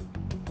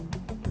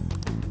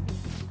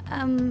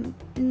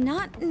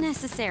 Not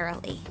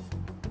necessarily.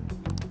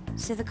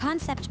 So the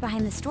concept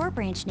behind the store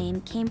branch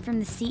name came from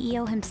the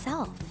CEO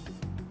himself.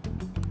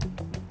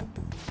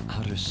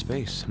 Outer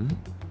space,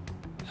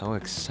 How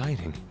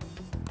exciting.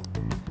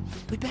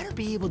 We better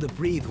be able to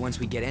breathe once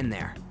we get in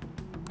there.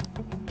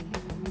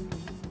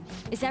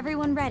 Is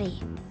everyone ready?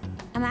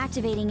 I'm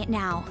activating it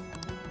now.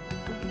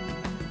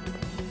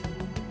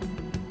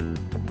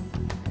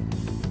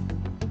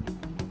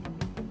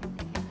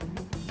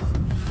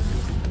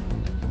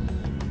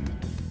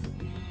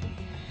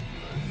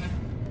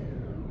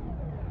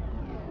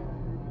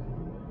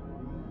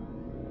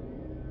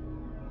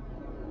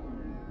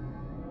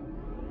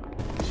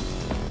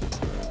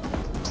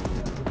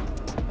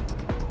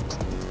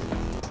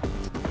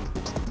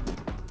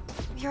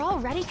 You're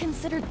already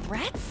considered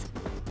threats?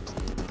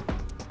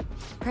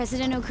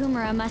 President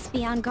Okumura must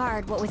be on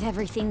guard, what with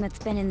everything that's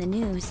been in the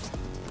news.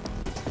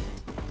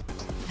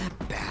 That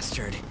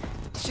bastard.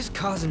 He's just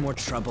causing more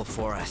trouble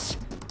for us.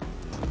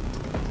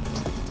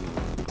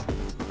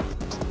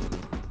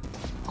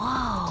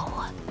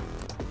 Whoa.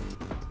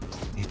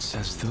 It's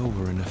as though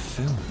we're in a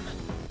film.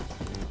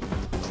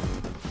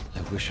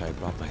 I wish I had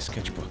brought my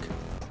sketchbook.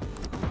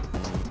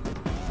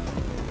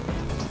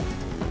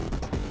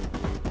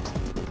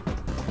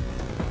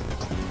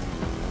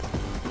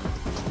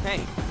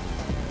 Hey.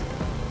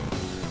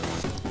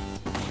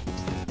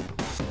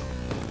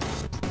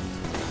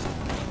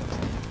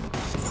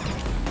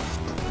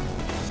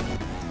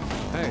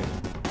 Hey.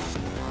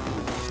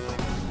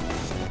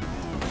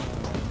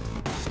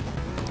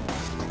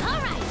 All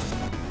right.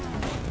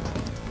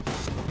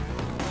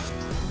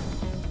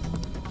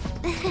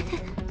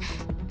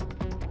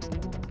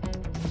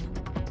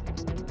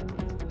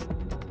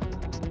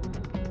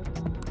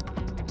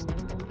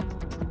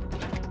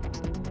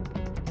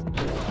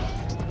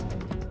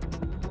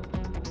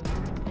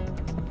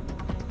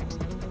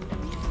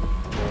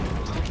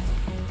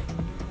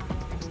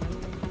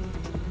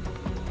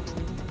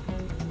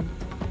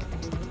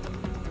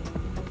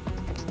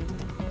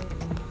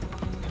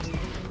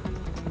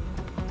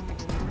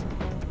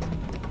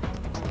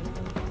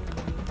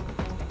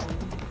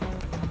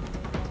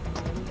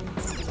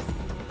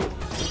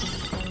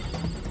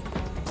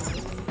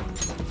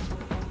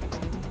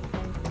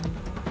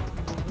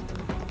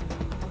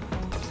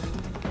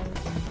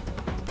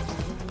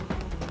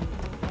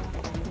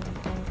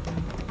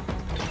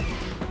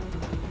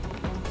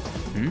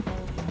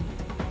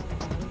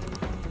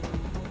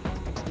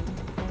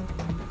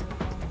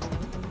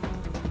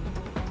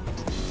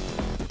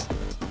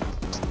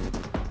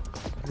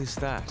 What is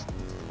that?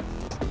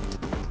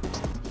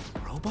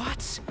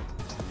 Robots?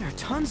 There are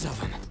tons of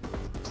them.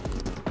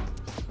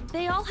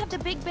 They all have the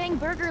Big Bang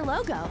Burger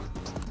logo.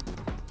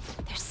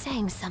 They're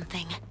saying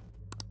something.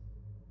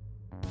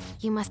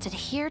 You must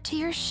adhere to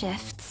your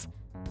shifts.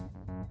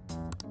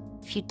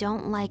 If you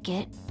don't like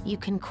it, you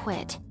can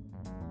quit.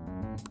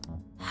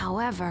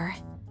 However,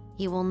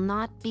 you will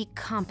not be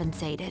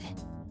compensated.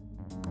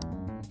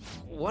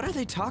 What are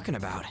they talking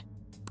about?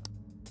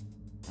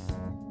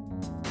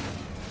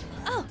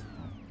 Oh!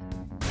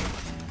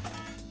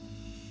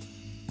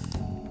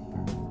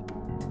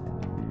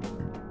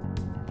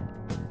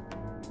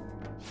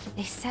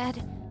 They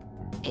said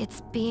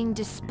it's being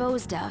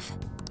disposed of.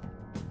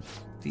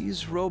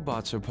 These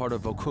robots are part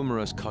of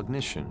Okumura's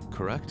cognition,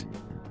 correct?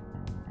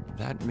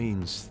 That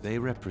means they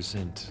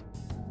represent...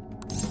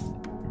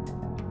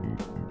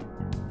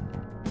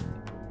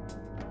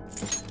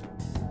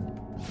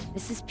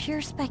 This is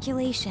pure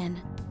speculation.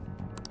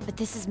 But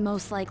this is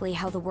most likely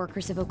how the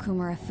workers of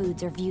Okumura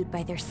Foods are viewed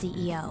by their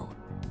CEO.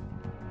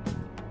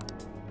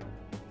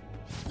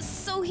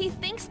 So he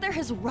thinks they're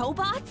his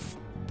robots?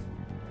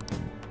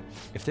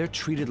 If they're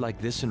treated like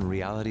this in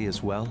reality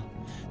as well,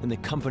 then the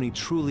company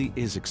truly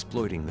is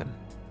exploiting them.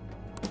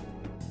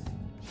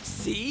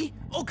 See?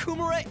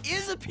 Okumura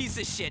is a piece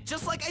of shit,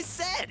 just like I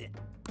said!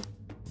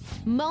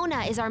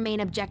 Mona is our main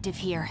objective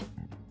here.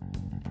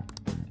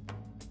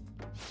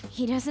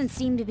 He doesn't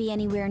seem to be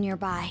anywhere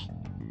nearby.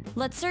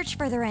 Let's search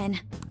further in.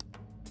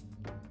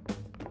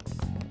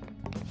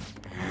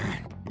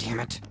 Damn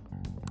it.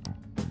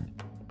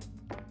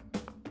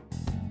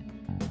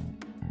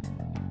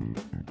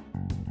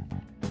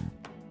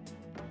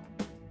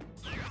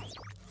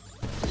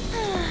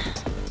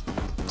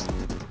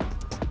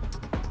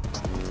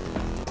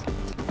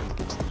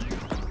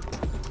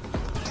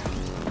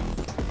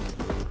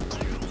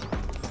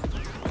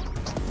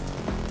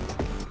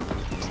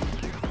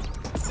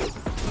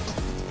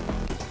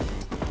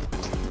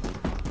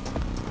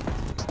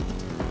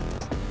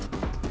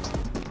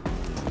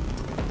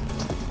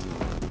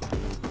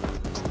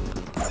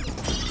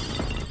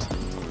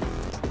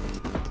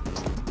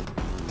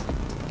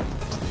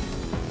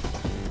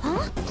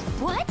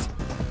 What?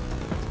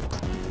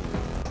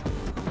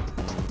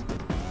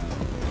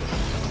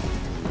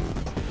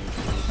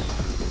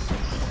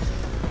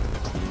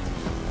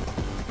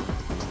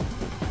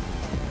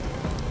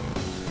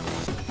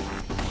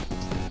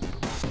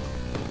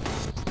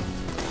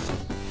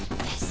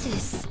 This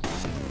is...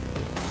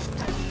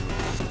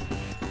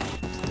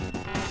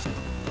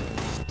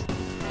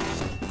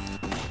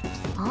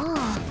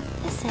 Oh,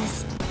 this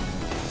is...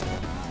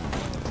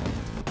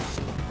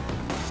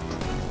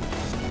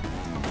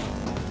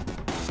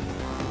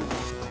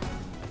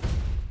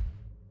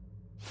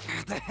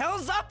 What the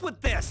hell's up with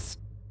this?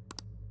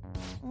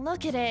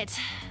 Look at it.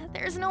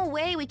 There's no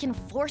way we can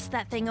force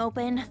that thing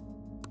open.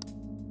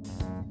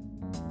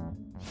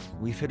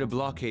 We've hit a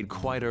blockade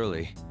quite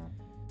early,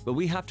 but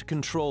we have to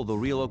control the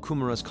real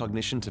Okumura's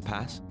cognition to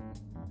pass.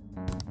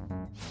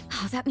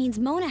 Oh, that means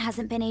Mona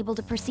hasn't been able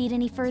to proceed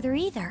any further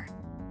either.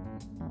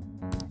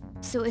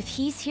 So if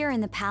he's here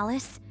in the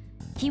palace,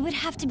 he would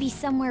have to be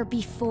somewhere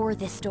before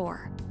this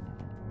door.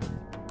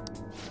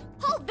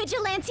 Halt,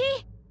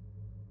 Vigilante!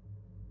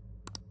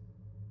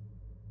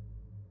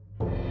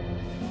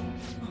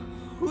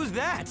 Who's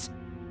that?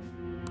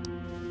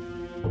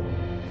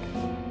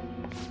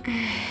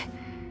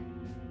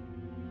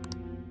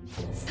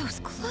 Those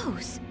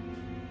clothes...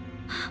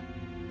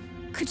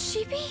 Could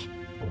she be?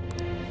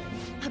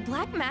 A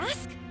black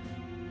mask?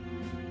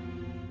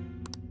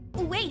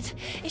 Wait,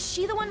 is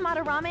she the one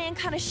Madarame and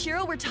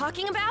Kaneshiro were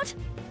talking about?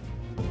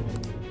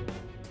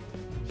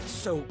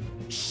 So,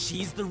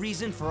 she's the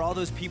reason for all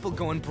those people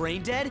going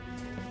brain dead?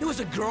 It was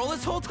a girl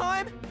this whole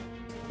time?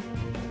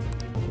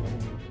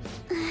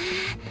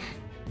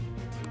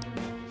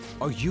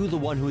 Are you the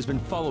one who has been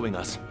following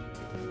us?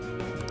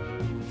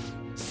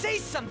 Say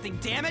something,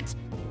 damn it!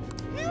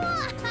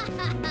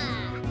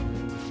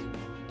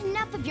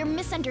 Enough of your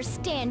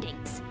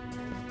misunderstandings.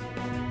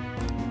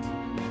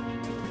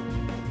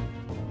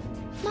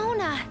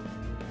 Mona!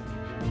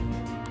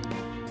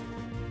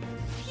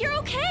 You're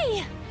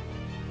okay!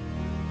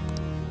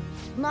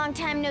 Long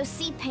time no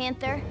see,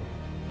 Panther.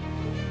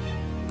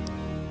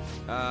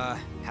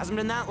 Hasn't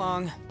been that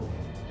long.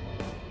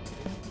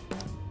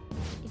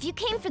 If you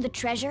came for the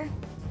treasure,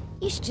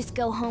 you should just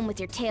go home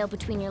with your tail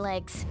between your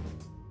legs.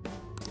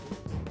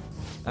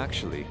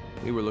 Actually,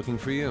 we were looking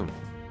for you.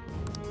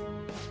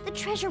 The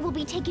treasure will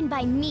be taken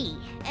by me,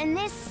 and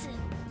this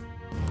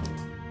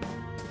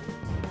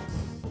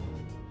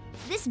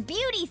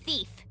beauty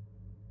thief.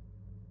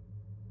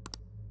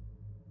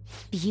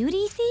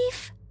 Beauty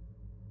thief?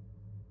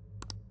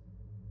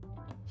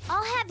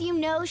 I'll have you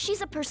know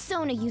she's a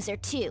persona user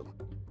too.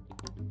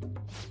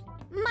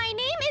 My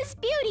name is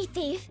Beauty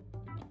Thief.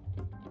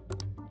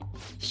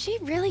 She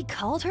really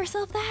called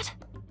herself that?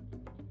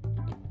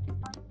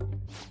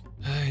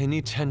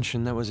 Any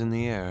tension that was in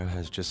the air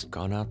has just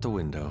gone out the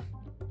window.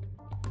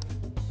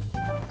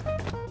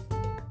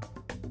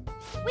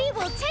 We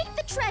will take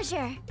the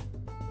treasure.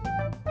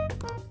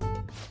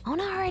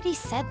 Mona already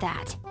said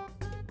that.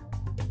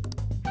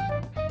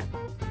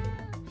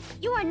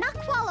 You are not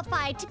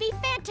qualified to be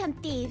phantom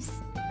thieves.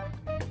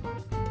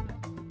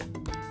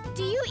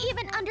 Do you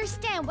even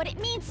understand what it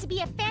means to be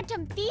a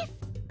phantom thief?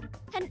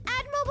 An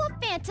admirable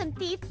phantom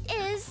thief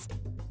is...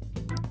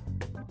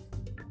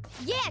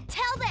 Yeah,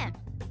 tell them!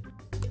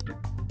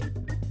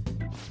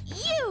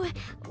 You!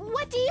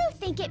 What do you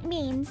think it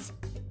means?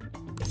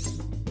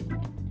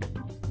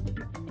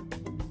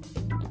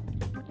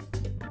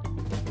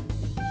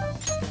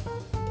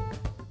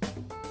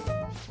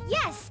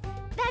 Yes,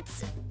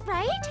 that's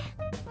right.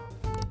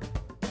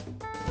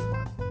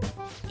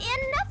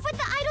 Enough with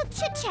the idle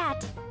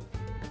chit-chat!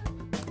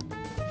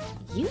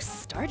 You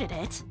started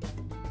it.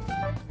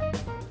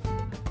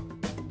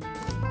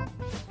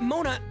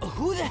 Mona,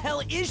 who the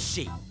hell is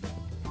she?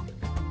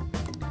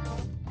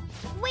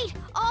 Wait,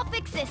 I'll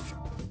fix this.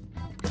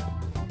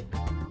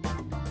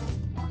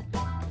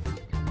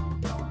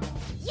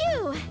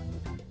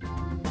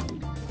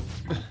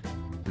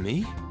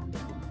 Me?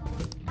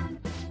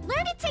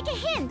 Learn to take a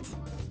hint!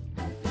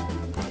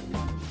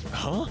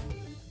 Huh?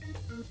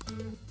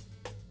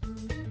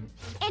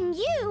 And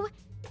you're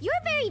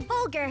very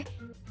vulgar and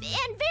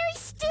very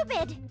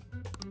stupid.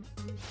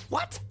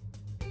 What?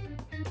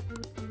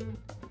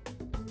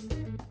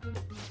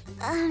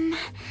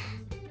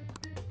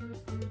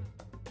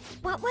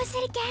 What was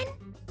it again?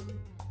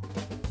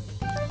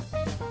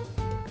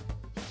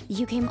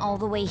 You came all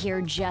the way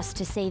here just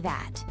to say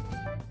that.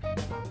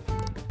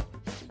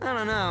 I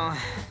don't know.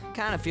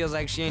 Kinda feels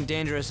like she ain't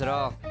dangerous at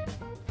all.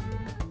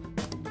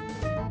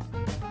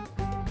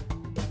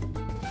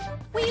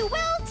 We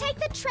will take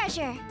the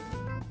treasure.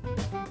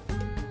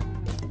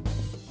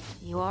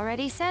 You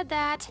already said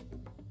that.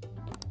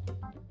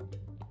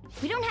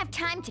 We don't have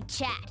time to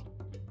chat.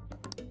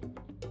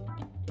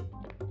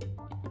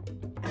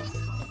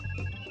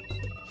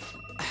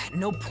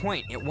 No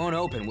point. It won't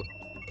open.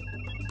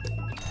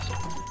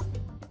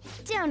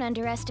 Don't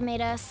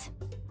underestimate us.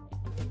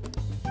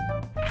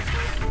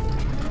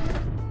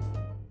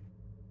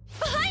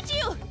 Behind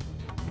you!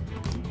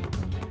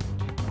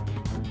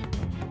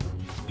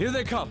 Here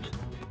they come.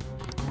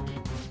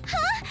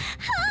 Huh?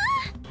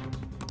 Huh?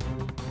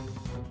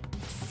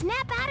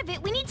 Snap out of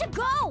it. We need to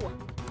go.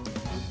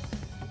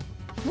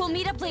 We'll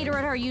meet up later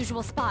at our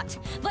usual spot.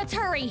 Let's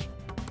hurry!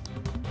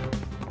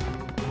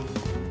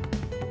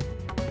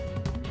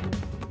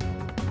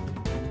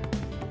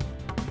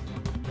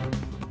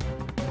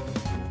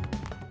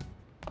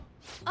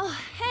 Oh,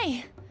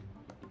 hey.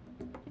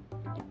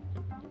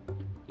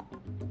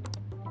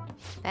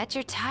 Bet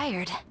you're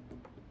tired.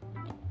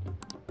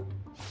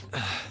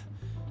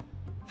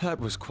 That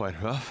was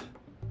quite rough.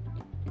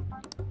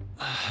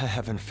 I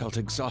haven't felt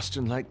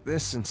exhaustion like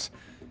this since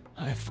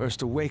I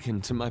first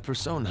awakened to my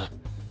persona.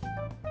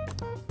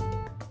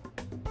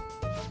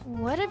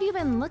 What have you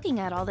been looking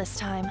at all this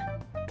time?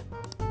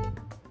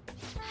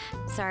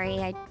 Sorry,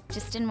 I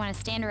just didn't want to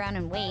stand around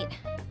and wait.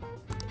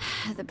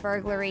 The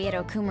burglary at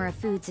Okumura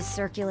Foods is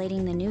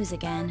circulating the news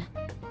again.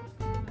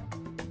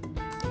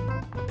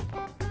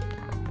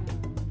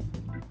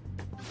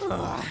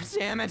 Ugh,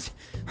 damn it!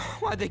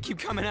 Why'd they keep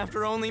coming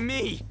after only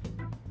me?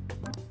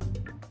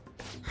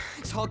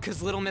 It's all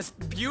 'cause little Miss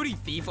Beauty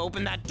Thief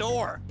opened that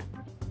door.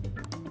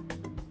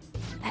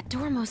 That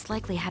door most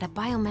likely had a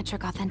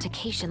biometric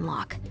authentication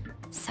lock.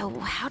 So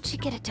how'd she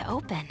get it to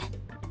open?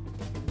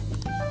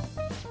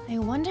 I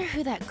wonder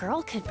who that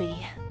girl could be.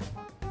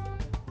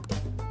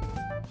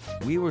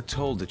 We were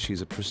told that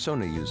she's a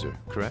persona user,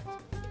 correct?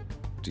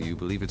 Do you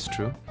believe it's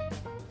true?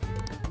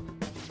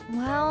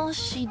 Well,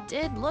 she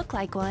did look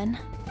like one.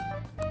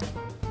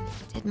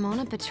 Did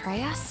Mona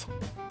betray us?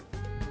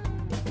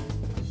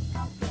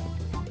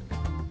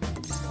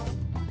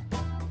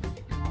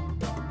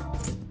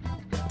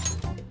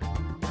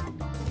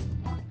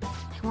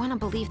 I want to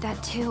believe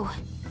that too.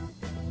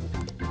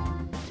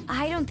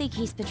 I don't think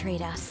he's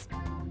betrayed us.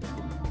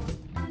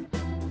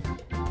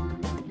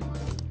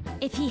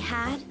 If he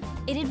had,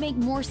 it'd make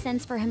more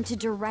sense for him to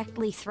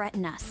directly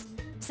threaten us,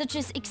 such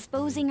as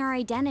exposing our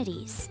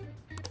identities.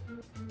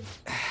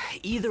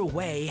 Either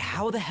way,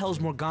 how the hell's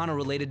Morgana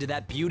related to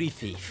that beauty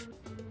thief?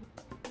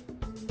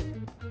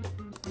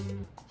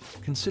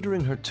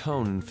 Considering her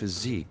tone and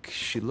physique,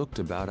 she looked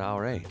about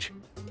our age.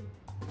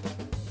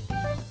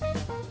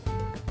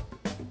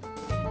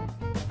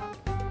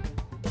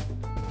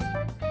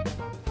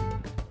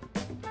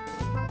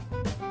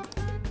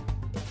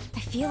 I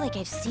feel like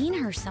I've seen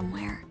her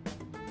somewhere.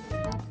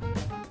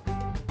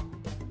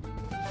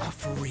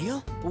 For real?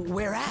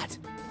 Where at?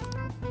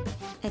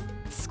 At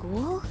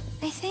school,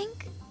 I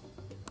think?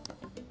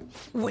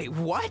 Wait,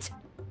 what?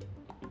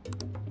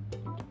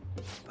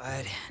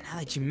 But now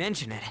that you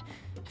mention it,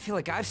 I feel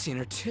like I've seen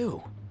her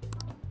too.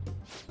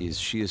 Is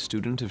she a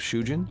student of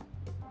Shujin?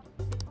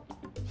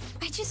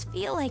 I just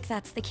feel like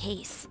that's the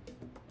case.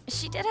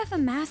 She did have a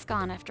mask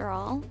on, after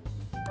all.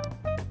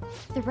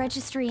 The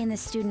registry in the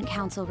student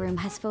council room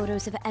has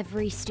photos of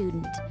every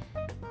student.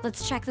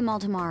 Let's check them all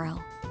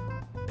tomorrow.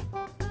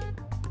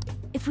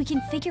 If we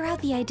can figure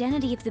out the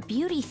identity of the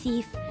beauty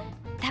thief,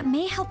 that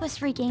may help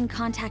us regain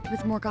contact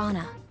with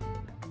Morgana.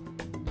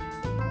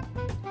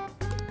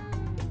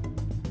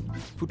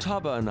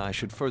 Futaba and I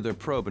should further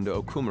probe into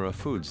Okumura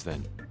Foods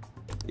then.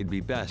 It'd be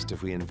best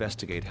if we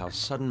investigate how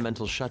sudden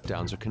mental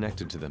shutdowns are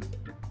connected to them.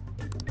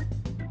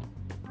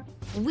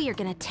 We are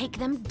gonna take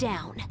them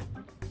down.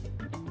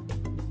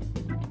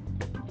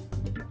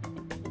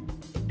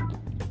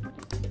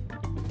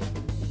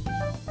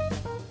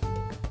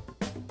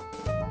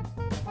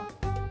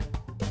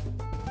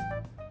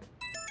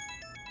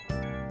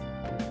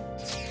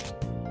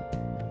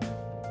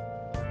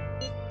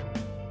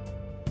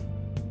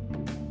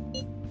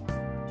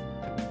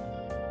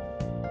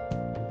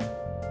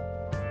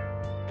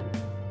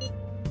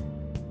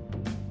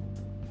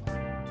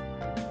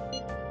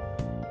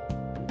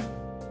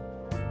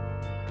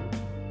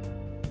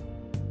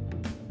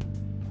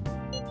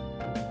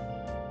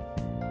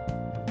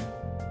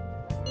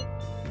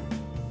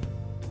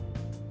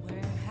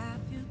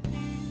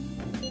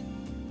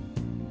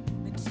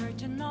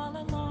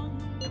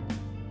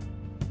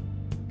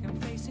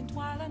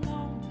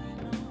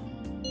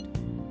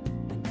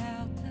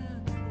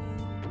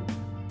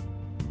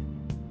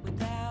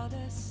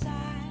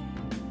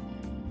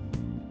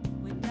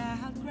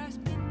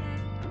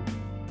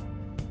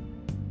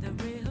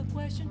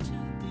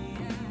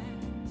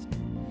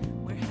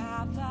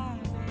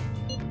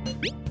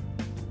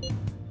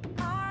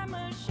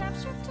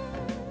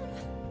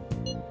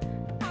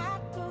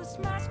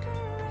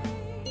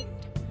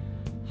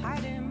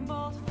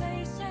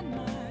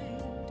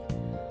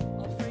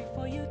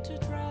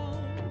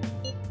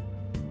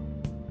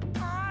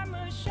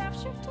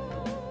 shapeshifter.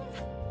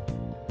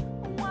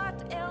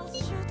 What else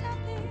should I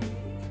be?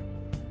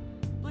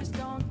 Please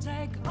don't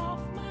take off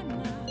my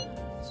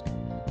mask,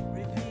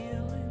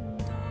 revealing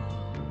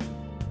dark.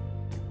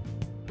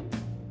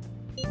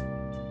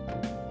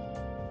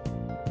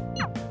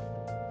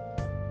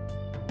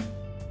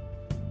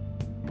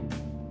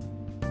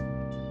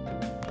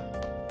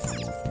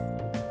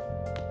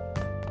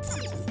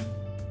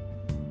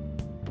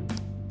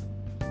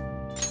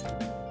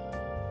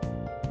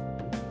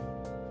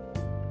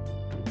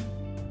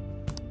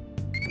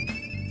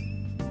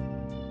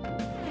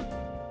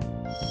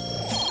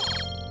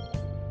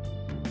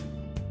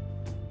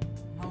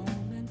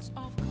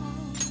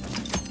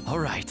 All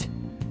right.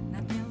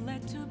 Nothing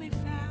left to be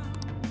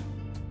found.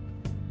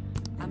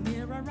 A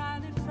mirror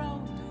right in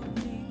front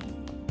of me.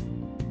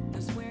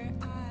 That's where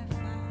I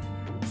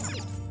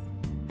found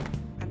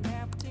an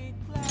empty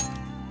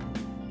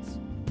glass,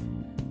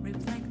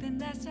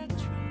 reflecting as a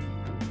tree.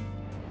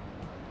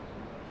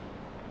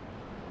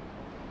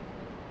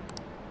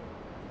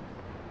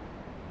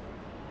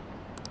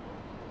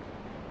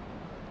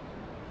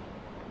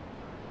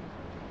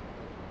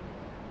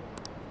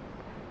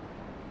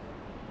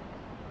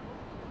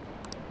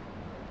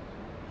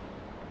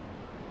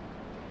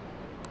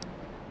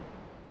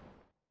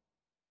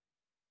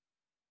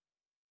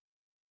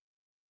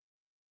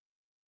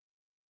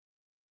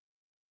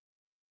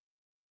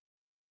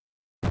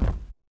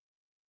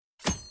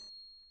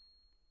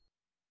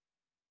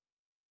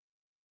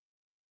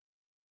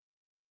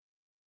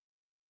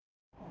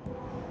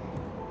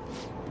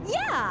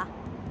 Yeah!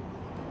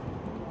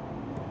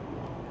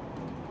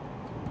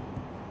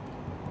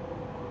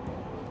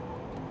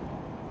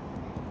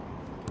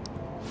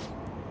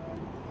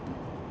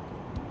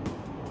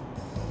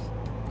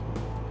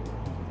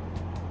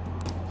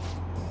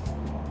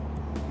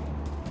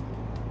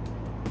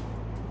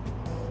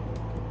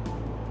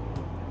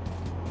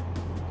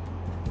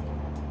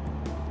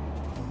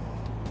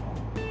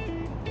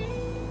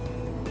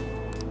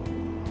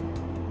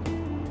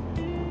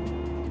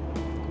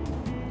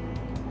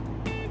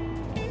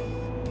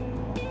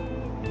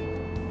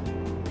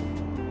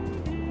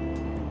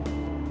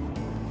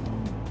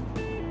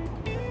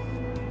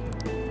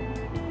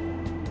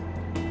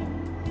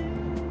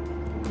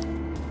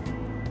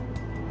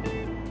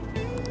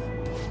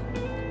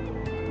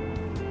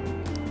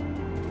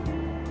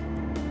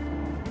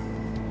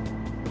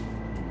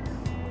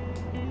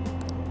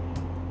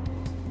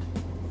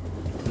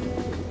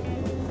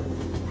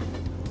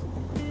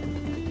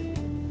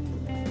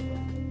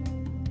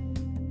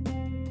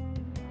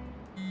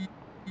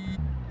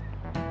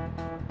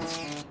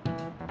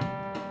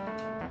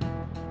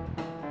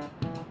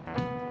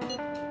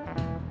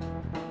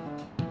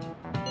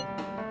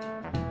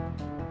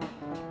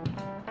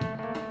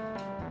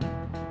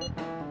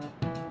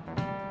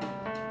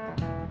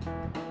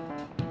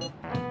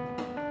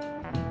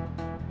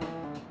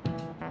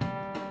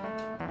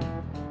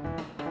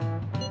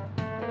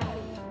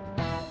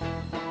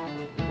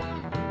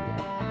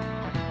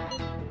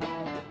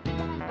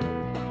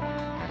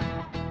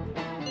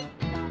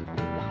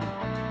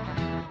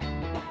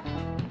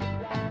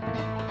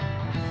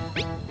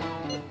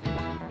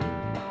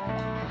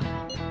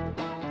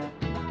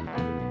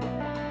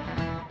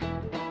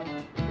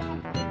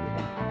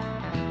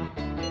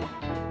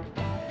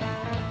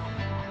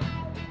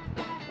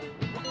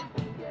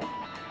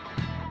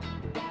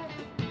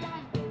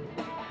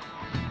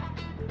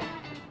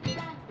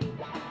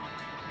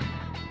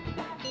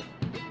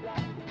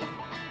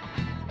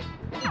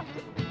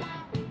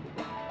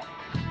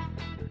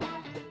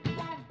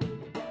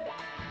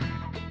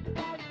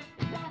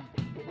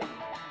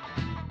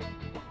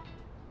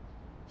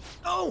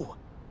 Oh!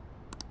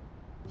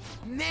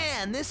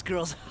 Man, this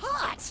girl's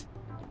hot!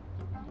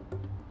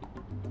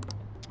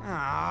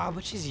 Ah,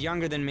 but she's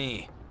younger than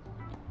me.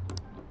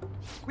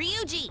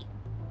 Ryuji!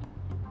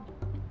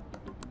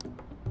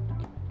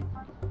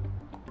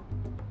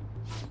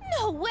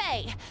 No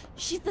way!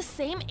 She's the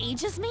same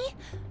age as me?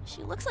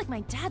 She looks like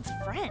my dad's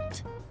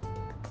friend.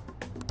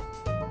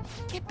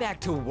 Get back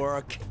to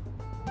work.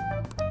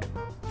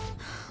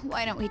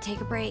 Why don't we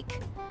take a break?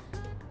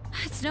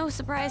 It's no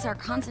surprise our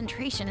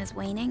concentration is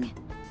waning.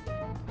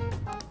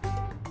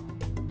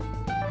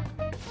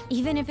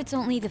 Even if it's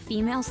only the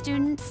female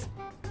students,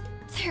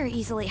 there are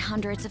easily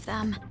hundreds of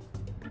them.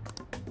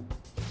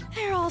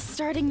 They're all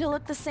starting to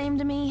look the same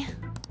to me.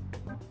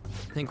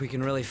 Think we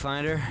can really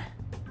find her?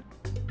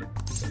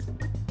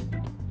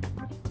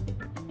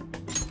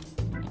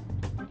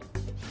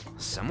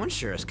 Someone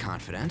sure is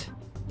confident.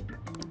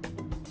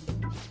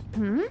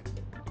 Hmm?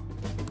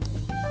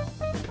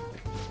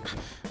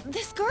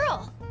 This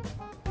girl!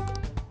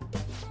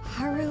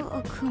 Haru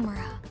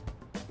Okumura.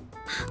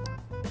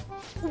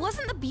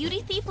 Wasn't the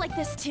beauty thief like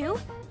this too?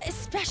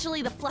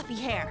 Especially the fluffy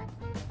hair.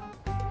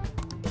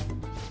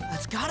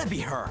 That's gotta be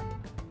her.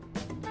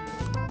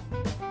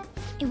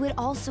 It would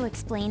also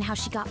explain how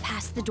she got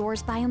past the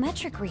door's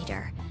biometric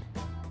reader.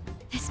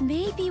 This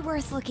may be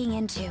worth looking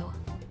into.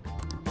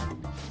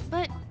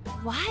 But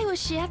why was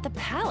she at the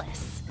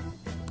palace?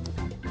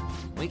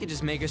 We could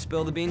just make her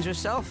spill the beans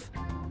herself.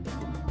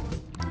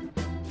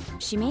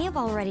 She may have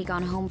already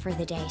gone home for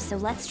the day, so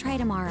let's try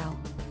tomorrow.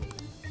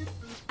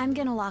 I'm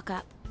gonna lock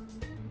up.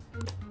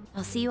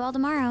 I'll see you all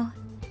tomorrow.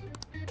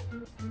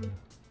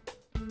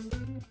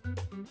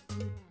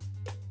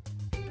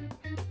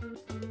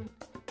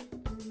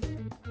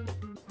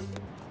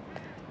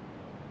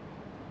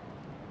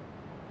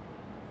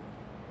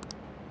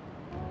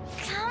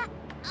 Come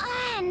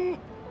on,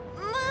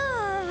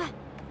 move.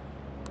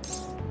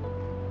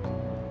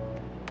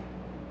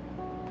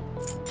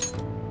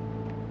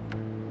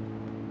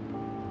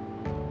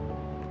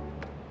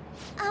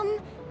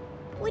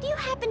 Would you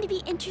happen to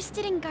be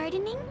interested in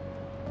gardening?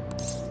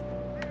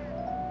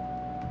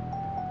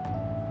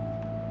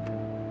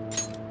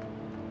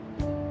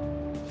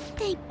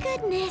 Thank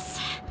goodness.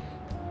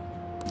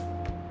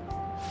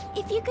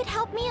 If you could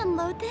help me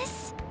unload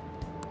this?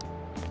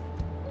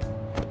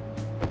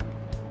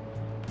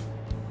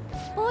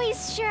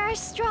 Boys sure are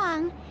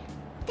strong.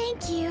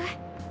 Thank you.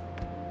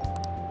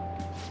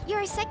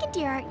 You're a second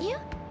year, aren't you?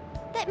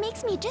 That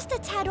makes me just a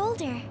tad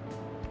older.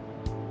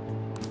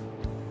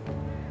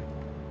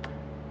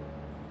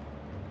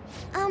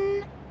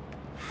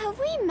 Have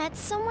we met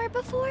somewhere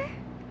before?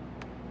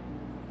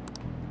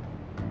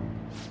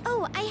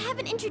 Oh, I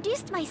haven't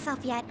introduced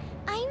myself yet.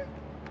 I'm...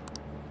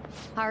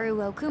 Haru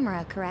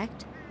Okumura,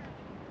 correct?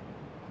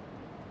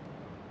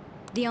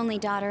 The only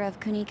daughter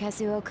of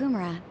Kunikazu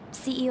Okumura,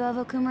 CEO of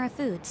Okumura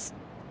Foods.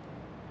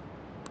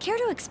 Care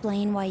to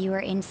explain why you were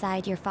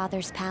inside your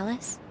father's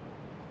palace?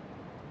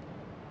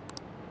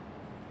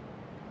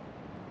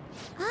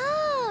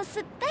 Oh,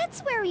 so that's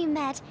where we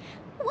met.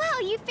 Wow,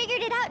 you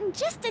figured it out in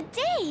just a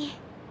day.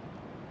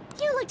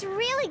 You looked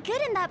really good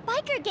in that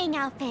biker gang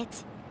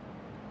outfit.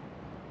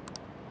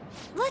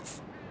 Let's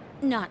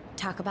not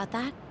talk about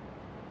that.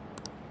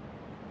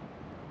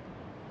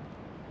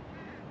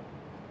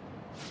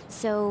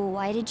 So,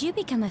 why did you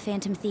become a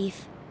phantom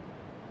thief?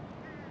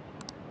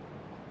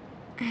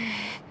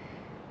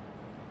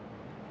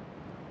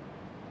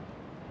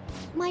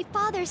 My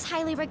father's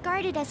highly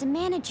regarded as a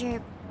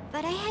manager,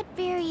 but I had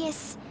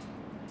various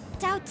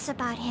doubts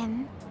about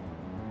him.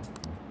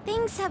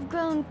 Things have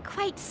grown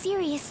quite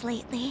serious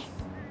lately.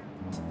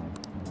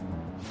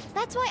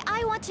 That's why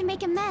I want to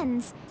make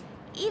amends,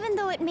 even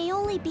though it may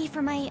only be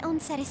for my own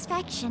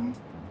satisfaction.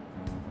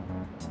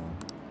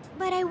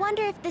 But I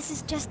wonder if this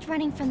is just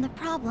running from the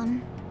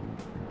problem.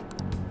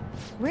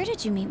 Where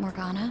did you meet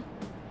Morgana?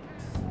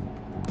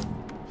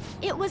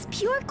 It was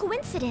pure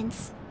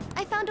coincidence.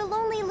 I found a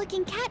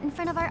lonely-looking cat in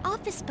front of our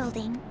office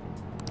building.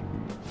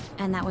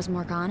 And that was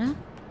Morgana?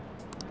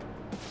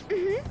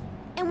 Mm-hmm.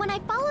 And when I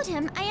followed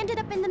him, I ended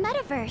up in the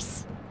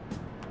metaverse.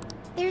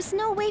 There's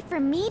no way for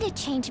me to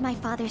change my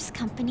father's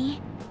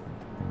company.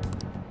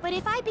 But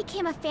if I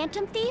became a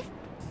phantom thief,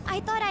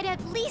 I thought I'd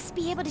at least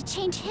be able to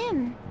change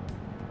him.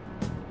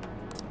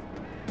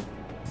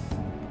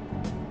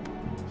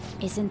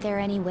 Isn't there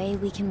any way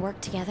we can work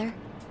together?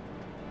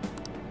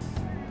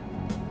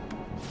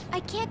 I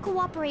can't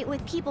cooperate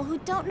with people who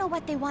don't know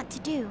what they want to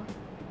do.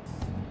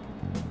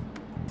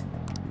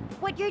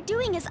 What you're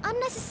doing is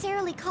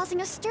unnecessarily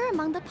causing a stir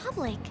among the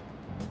public.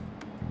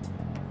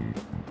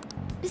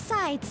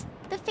 Besides,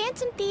 the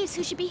phantom thieves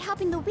who should be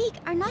helping the weak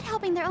are not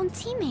helping their own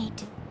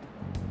teammate.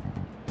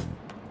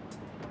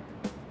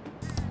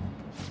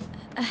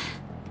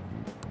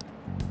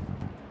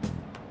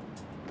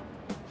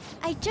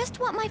 I just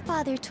want my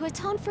father to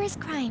atone for his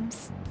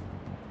crimes.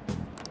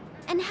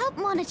 And help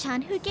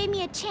Mona-chan, who gave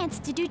me a chance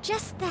to do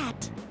just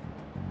that.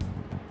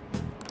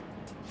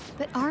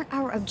 But aren't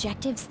our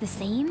objectives the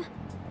same?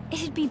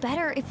 It'd be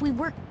better if we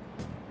work...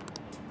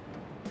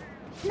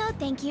 No,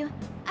 thank you.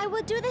 I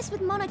will do this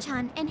with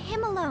Mona-chan and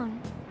him alone.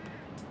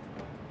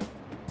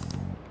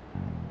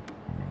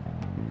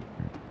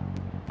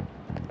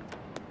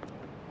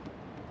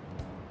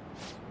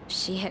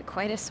 She hit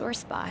quite a sore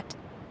spot.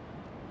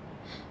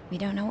 We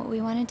don't know what we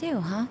want to do,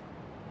 huh?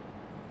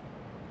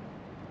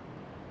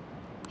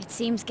 It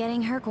seems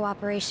getting her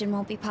cooperation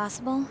won't be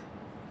possible.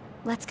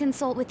 Let's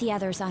consult with the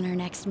others on our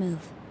next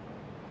move.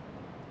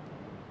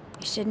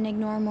 We shouldn't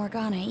ignore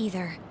Morgana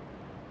either.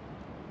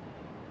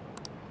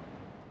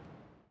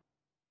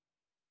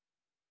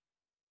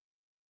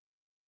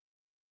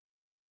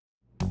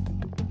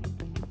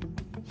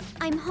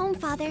 I'm home,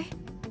 Father.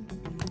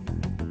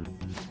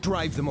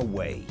 Drive them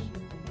away.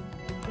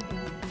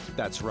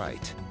 That's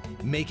right.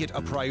 Make it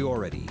a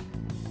priority.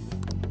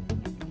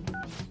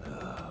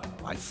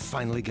 I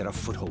finally get a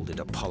foothold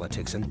into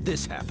politics, and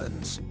this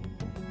happens.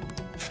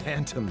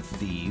 Phantom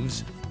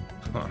thieves?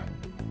 Huh.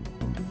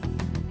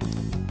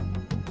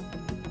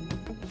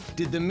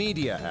 Did the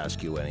media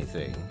ask you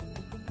anything?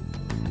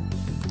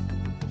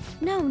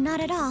 No, not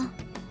at all.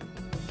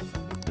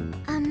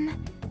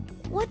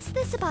 What's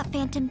this about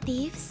phantom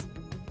thieves?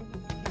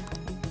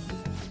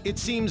 It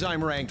seems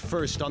I'm ranked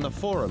first on the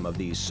forum of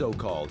these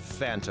so-called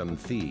phantom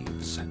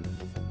thieves.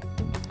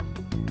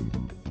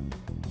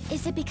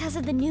 Is it because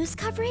of the news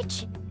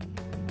coverage?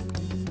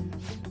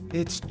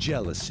 It's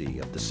jealousy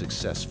of the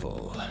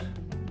successful.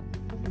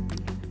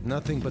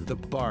 Nothing but the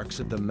barks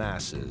of the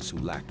masses who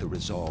lack the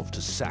resolve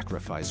to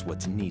sacrifice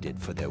what's needed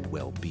for their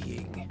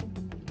well-being.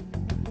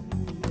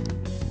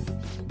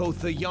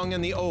 Both the young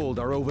and the old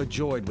are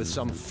overjoyed with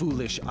some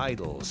foolish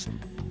idols.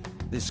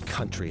 This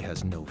country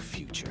has no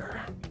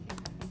future.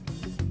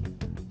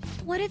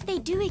 What if they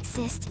do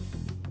exist?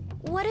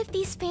 What if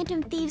these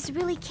phantom thieves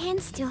really can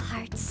steal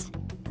hearts?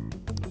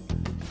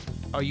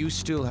 Are you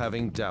still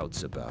having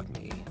doubts about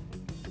me?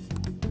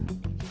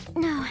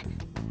 No.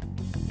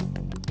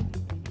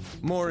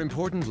 More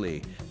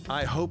importantly,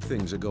 I hope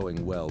things are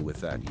going well with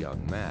that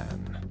young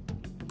man.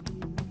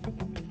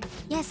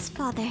 Yes,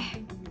 Father.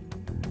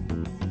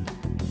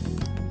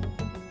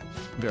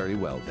 Very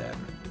well, then.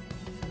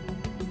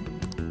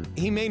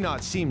 He may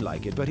not seem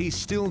like it, but he's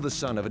still the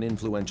son of an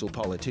influential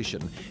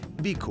politician.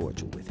 Be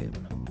cordial with him.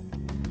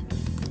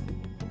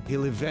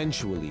 He'll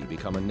eventually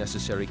become a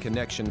necessary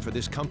connection for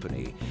this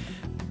company,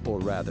 or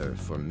rather,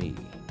 for me.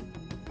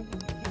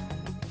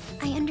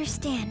 I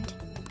understand.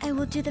 I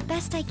will do the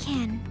best I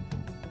can.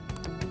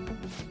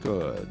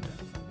 Good.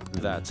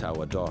 That's how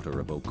a daughter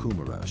of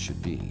Okumura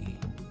should be.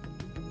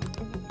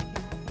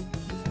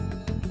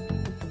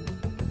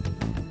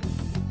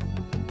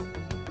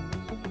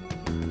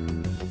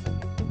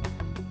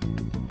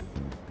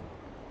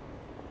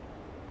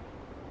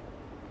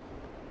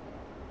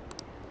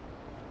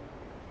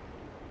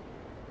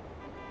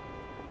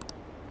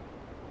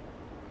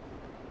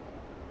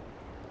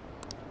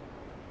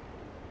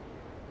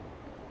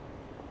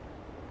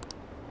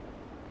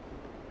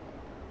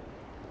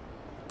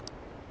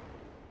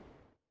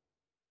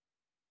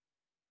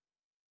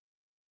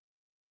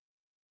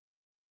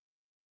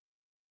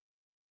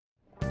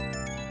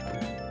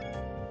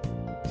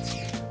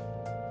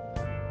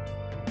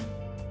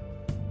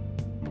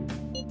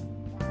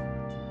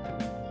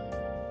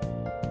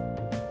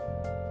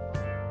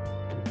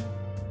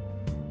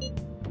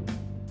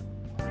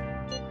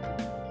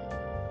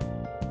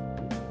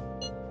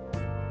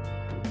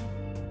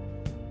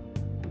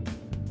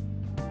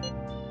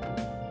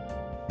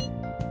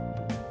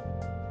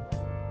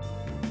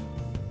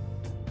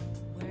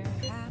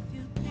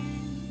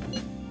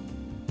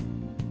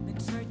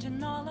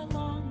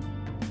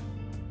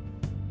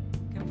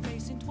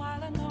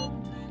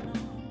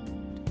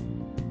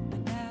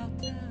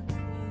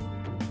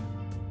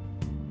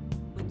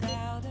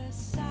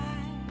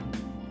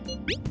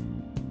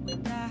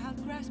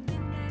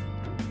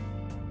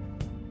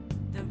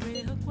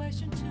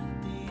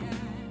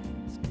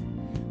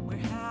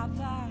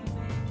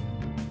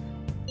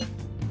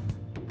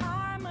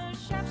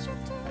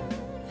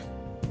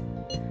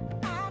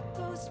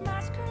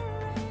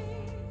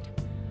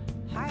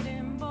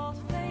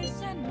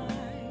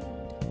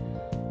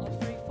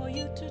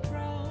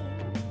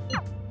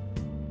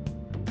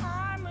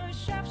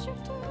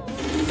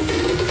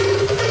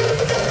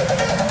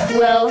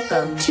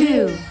 Welcome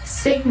to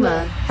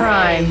Sigma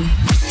Prime.